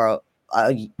friggin' or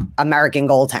American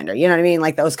goaltender. You know what I mean?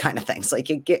 Like those kind of things. Like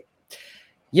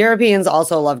Europeans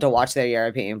also love to watch their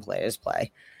European players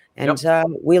play. And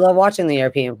we love watching the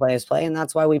European players play. And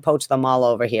that's why we poach them all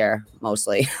over here,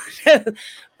 mostly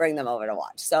bring them over to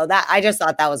watch. So that, I just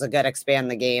thought that was a good expand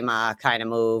the game kind of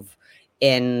move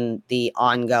in the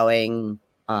ongoing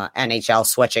NHL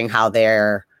switching how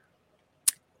they're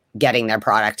getting their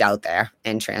product out there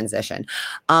in transition.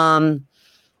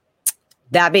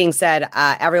 That being said,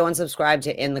 everyone subscribe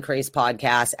to In the Crease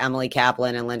podcast. Emily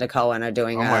Kaplan and Linda Cohen are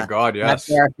doing my God, yes,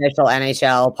 their official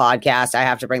NHL podcast. I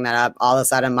have to bring that up. All of a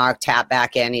sudden, Mark tapped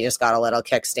back in. He just got a little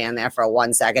kickstand there for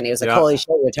 1 second. He was like, holy shit,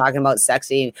 you're talking about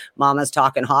sexy mamas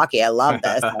talking hockey. I love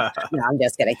this. No, I'm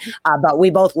just kidding. But we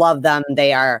both love them.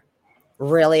 They are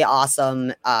really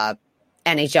awesome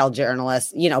NHL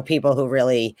journalists, people who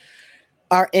really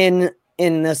are in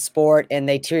the sport, and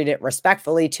they treat it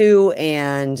respectfully too.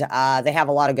 And they have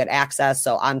a lot of good access.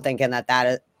 So I'm thinking that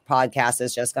podcast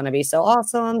is just going to be so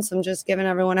awesome. So I'm just giving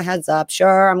everyone a heads up.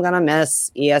 Sure, I'm going to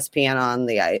miss ESPN on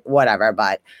the whatever,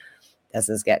 but this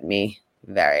is getting me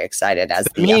very excited. As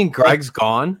me and Greg's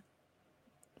gone.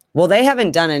 Well, they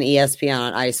haven't done an ESPN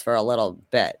on Ice for a little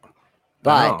bit,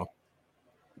 but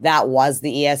that was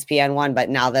the ESPN one. But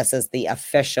now this is the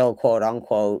official quote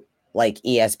unquote like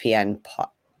ESPN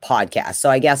podcast. So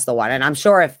I guess the one, and I'm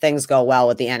sure if things go well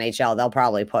with the NHL, they'll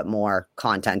probably put more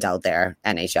content out there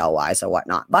NHL wise or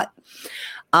whatnot. But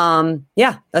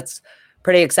yeah, that's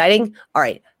pretty exciting. All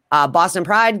right. Boston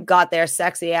Pride got their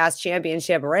sexy ass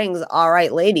championship rings. All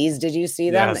right, ladies, did you see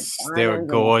them? Yes, they were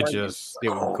gorgeous. They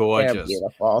were gorgeous. They're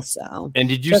beautiful. So, and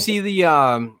did you see the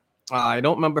I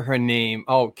don't remember her name.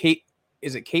 Oh, Kate,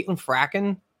 is it Caitlin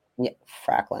Frackin? Yeah,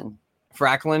 Fracklin.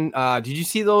 Did you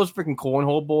see those freaking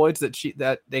cornhole boards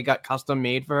that they got custom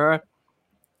made for her?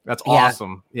 That's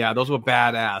awesome. Yeah, those were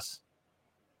badass.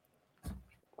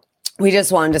 We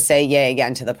just wanted to say yay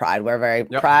again to the Pride. We're very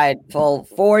prideful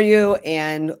for you,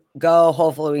 and go.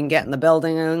 Hopefully we can get in the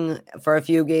building for a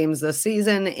few games this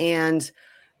season, and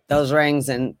those rings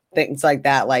and things like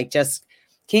that. Like, just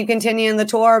keep continuing the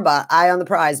tour, but eye on the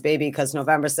prize, baby, because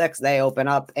November 6th, they open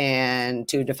up and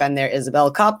to defend their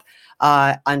Isabel Cup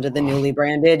under the newly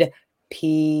branded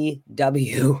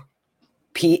PWPHF.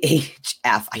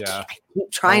 I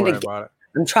keep trying to get.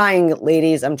 I'm trying,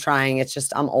 ladies. I'm trying. It's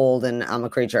just I'm old and I'm a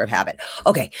creature of habit.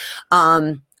 Okay.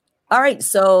 All right.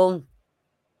 So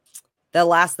the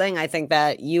last thing I think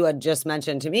that you had just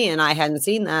mentioned to me, and I hadn't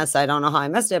seen this, I don't know how I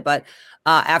missed it, but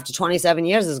after 27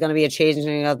 years, there's going to be a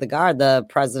changing of the guard. The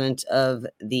president of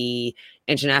the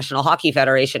International Hockey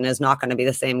Federation is not going to be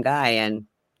the same guy, and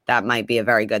that might be a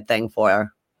very good thing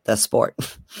for the sport.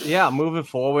 Yeah, moving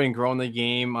forward and growing the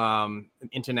game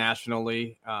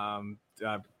internationally.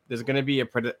 There's going to be a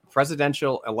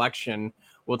presidential election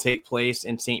will take place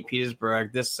in St.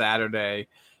 Petersburg this Saturday.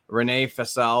 Renee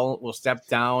Fassel will step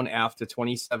down after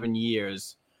 27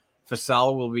 years.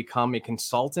 Fassel will become a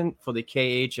consultant for the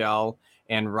KHL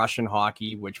and Russian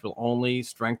hockey, which will only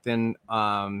strengthen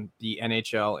the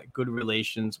NHL good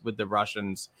relations with the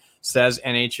Russians, says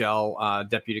NHL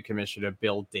Deputy Commissioner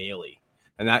Bill Daly.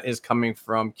 And that is coming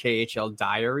from KHL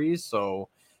Diaries. So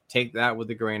take that with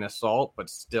a grain of salt, but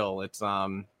still it's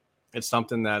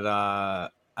something that I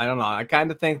don't know. I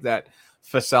kind of think that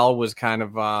Fassel was kind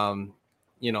of a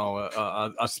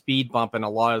speed bump in a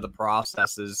lot of the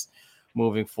processes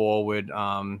moving forward,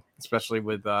 especially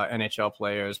with NHL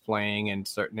players playing in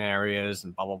certain areas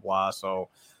and blah blah blah. So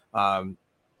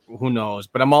who knows?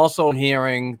 But I'm also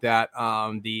hearing that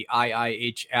the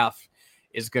IIHF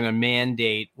is going to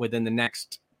mandate within the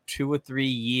next 2 or 3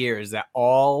 years that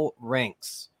all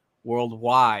rinks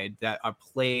worldwide that are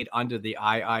played under the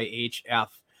IIHF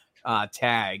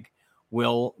tag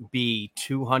will be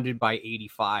 200 by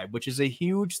 85, which is a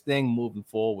huge thing moving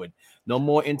forward. No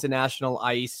more international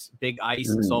ice, big ice,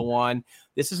 and so on.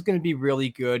 This is going to be really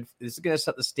good. This is going to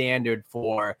set the standard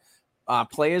for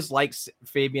players like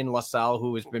Fabian Lysell,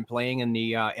 who has been playing in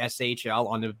the SHL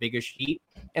on the bigger sheet.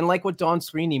 And like what Don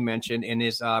Sweeney mentioned in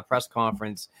his press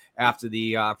conference after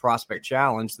the Prospect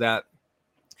Challenge, that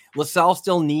Lysell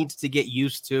still needs to get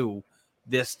used to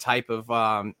this type of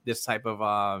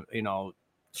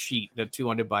sheet, the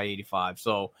 200 by 85.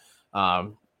 So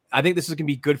I think this is going to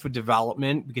be good for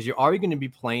development, because you're already going to be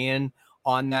playing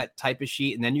on that type of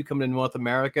sheet. And then you come to North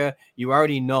America, you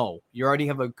already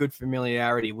have a good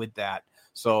familiarity with that.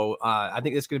 So I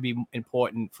think it's going to be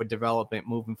important for development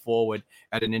moving forward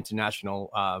at an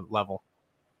international level.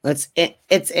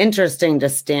 It's interesting to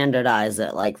standardize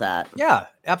it like that. Yeah,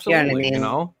 absolutely. You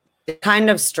know, it's kind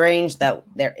of strange that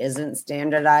there isn't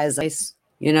standardized ice.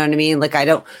 You know what I mean? Like, I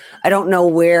don't know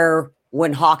where,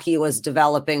 when hockey was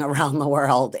developing around the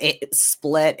world, it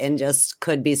split and just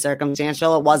could be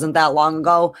circumstantial. It wasn't that long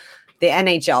ago. The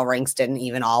NHL rinks didn't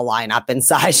even all line up in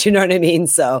size. You know what I mean?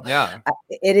 So yeah,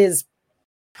 it is.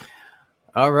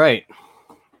 All right.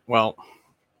 Well,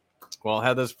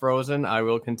 Heather's frozen. I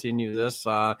will continue this.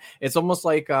 It's almost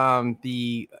like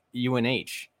the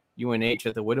UNH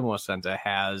at the Whittemore Center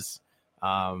has,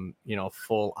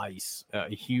 full ice,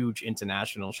 a huge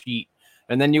international sheet.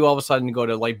 And then you all of a sudden go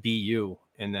to like BU,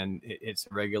 and then it's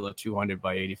a regular 200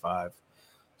 by 85.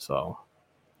 So,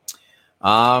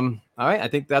 all right. I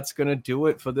think that's going to do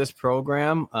it for this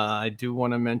program. I do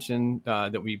want to mention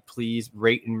that we please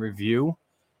rate and review.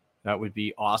 That would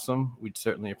be awesome. We'd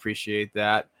certainly appreciate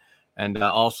that. And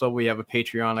also, we have a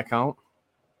Patreon account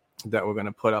that we're going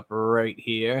to put up right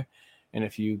here. And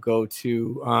if you go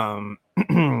to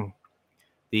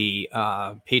the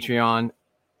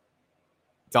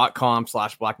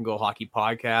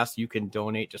patreon.com/blackandgoldhockey-podcast, you can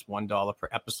donate just $1 per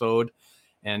episode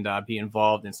and be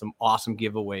involved in some awesome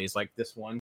giveaways like this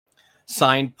one.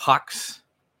 Signed pucks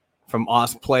from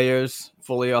Oz players,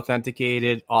 fully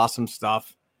authenticated, awesome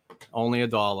stuff. Only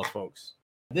 $1, folks.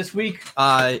 This week,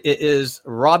 it is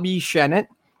Robbie Shennett,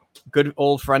 good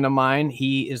old friend of mine.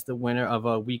 He is the winner of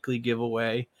a weekly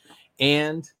giveaway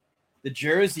and the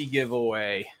jersey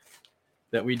giveaway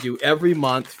that we do every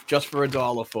month just for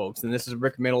 $1, folks. And this is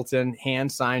Rick Middleton,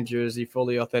 hand-signed jersey,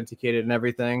 fully authenticated and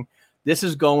everything. This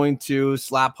is going to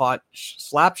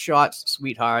Slapshots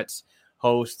Sweethearts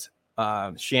host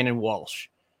Shannon Walsh.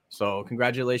 So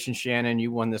congratulations, Shannon.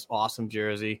 You won this awesome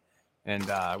jersey. And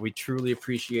we truly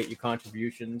appreciate your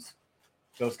contributions.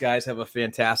 Those guys have a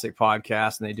fantastic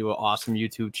podcast, and they do an awesome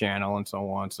YouTube channel and so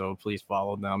on. So please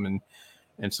follow them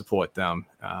and support them.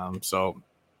 So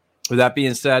with that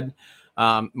being said,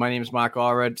 my name is Mark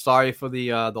Allred. Sorry for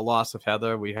the loss of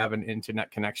Heather. We have an internet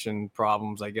connection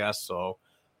problems, I guess. So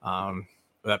with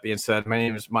that being said, my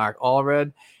name is Mark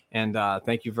Allred. And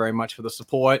thank you very much for the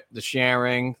support, the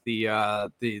sharing,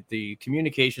 the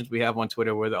communications we have on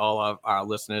Twitter with all of our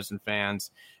listeners and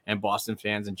fans and Boston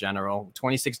fans in general.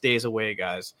 26 days away,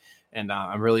 guys. And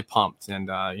I'm really pumped. And,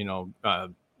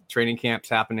 training camp's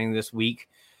happening this week,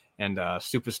 and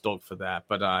super stoked for that.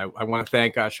 But I want to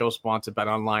thank our show sponsor,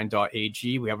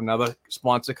 betonline.ag. We have another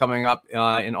sponsor coming up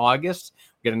in August.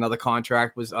 We get another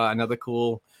contract with another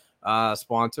cool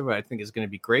sponsor, but I think it's going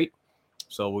to be great.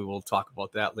 So we will talk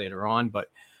about that later on. But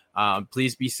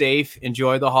please be safe.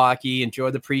 Enjoy the hockey. Enjoy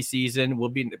the preseason. We'll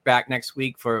be back next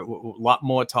week for a lot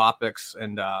more topics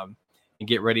and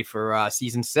get ready for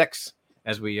season 6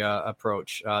 as we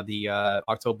approach the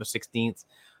October 16th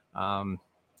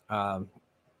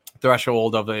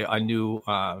threshold of a new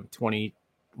 21-22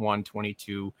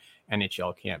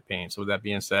 NHL campaign. So with that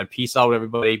being said, peace out,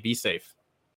 everybody. Be safe.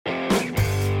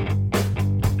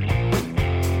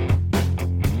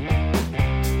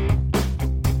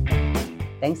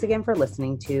 Thanks again for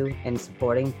listening to and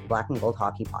supporting the Black and Gold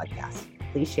Hockey Podcast.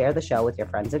 Please share the show with your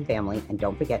friends and family, and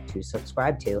don't forget to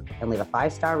subscribe to and leave a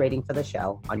 5-star rating for the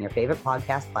show on your favorite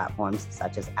podcast platforms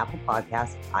such as Apple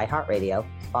Podcasts, iHeartRadio,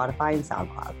 Spotify, and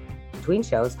SoundCloud. Between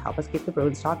shows, help us keep the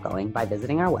Bruins talk going by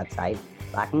visiting our website,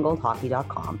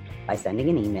 blackandgoldhockey.com, by sending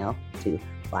an email to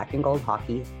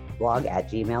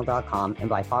blackandgoldhockeyblog@gmail.com, and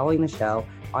by following the show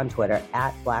on Twitter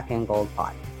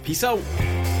 @blackandgoldpod. Peace out.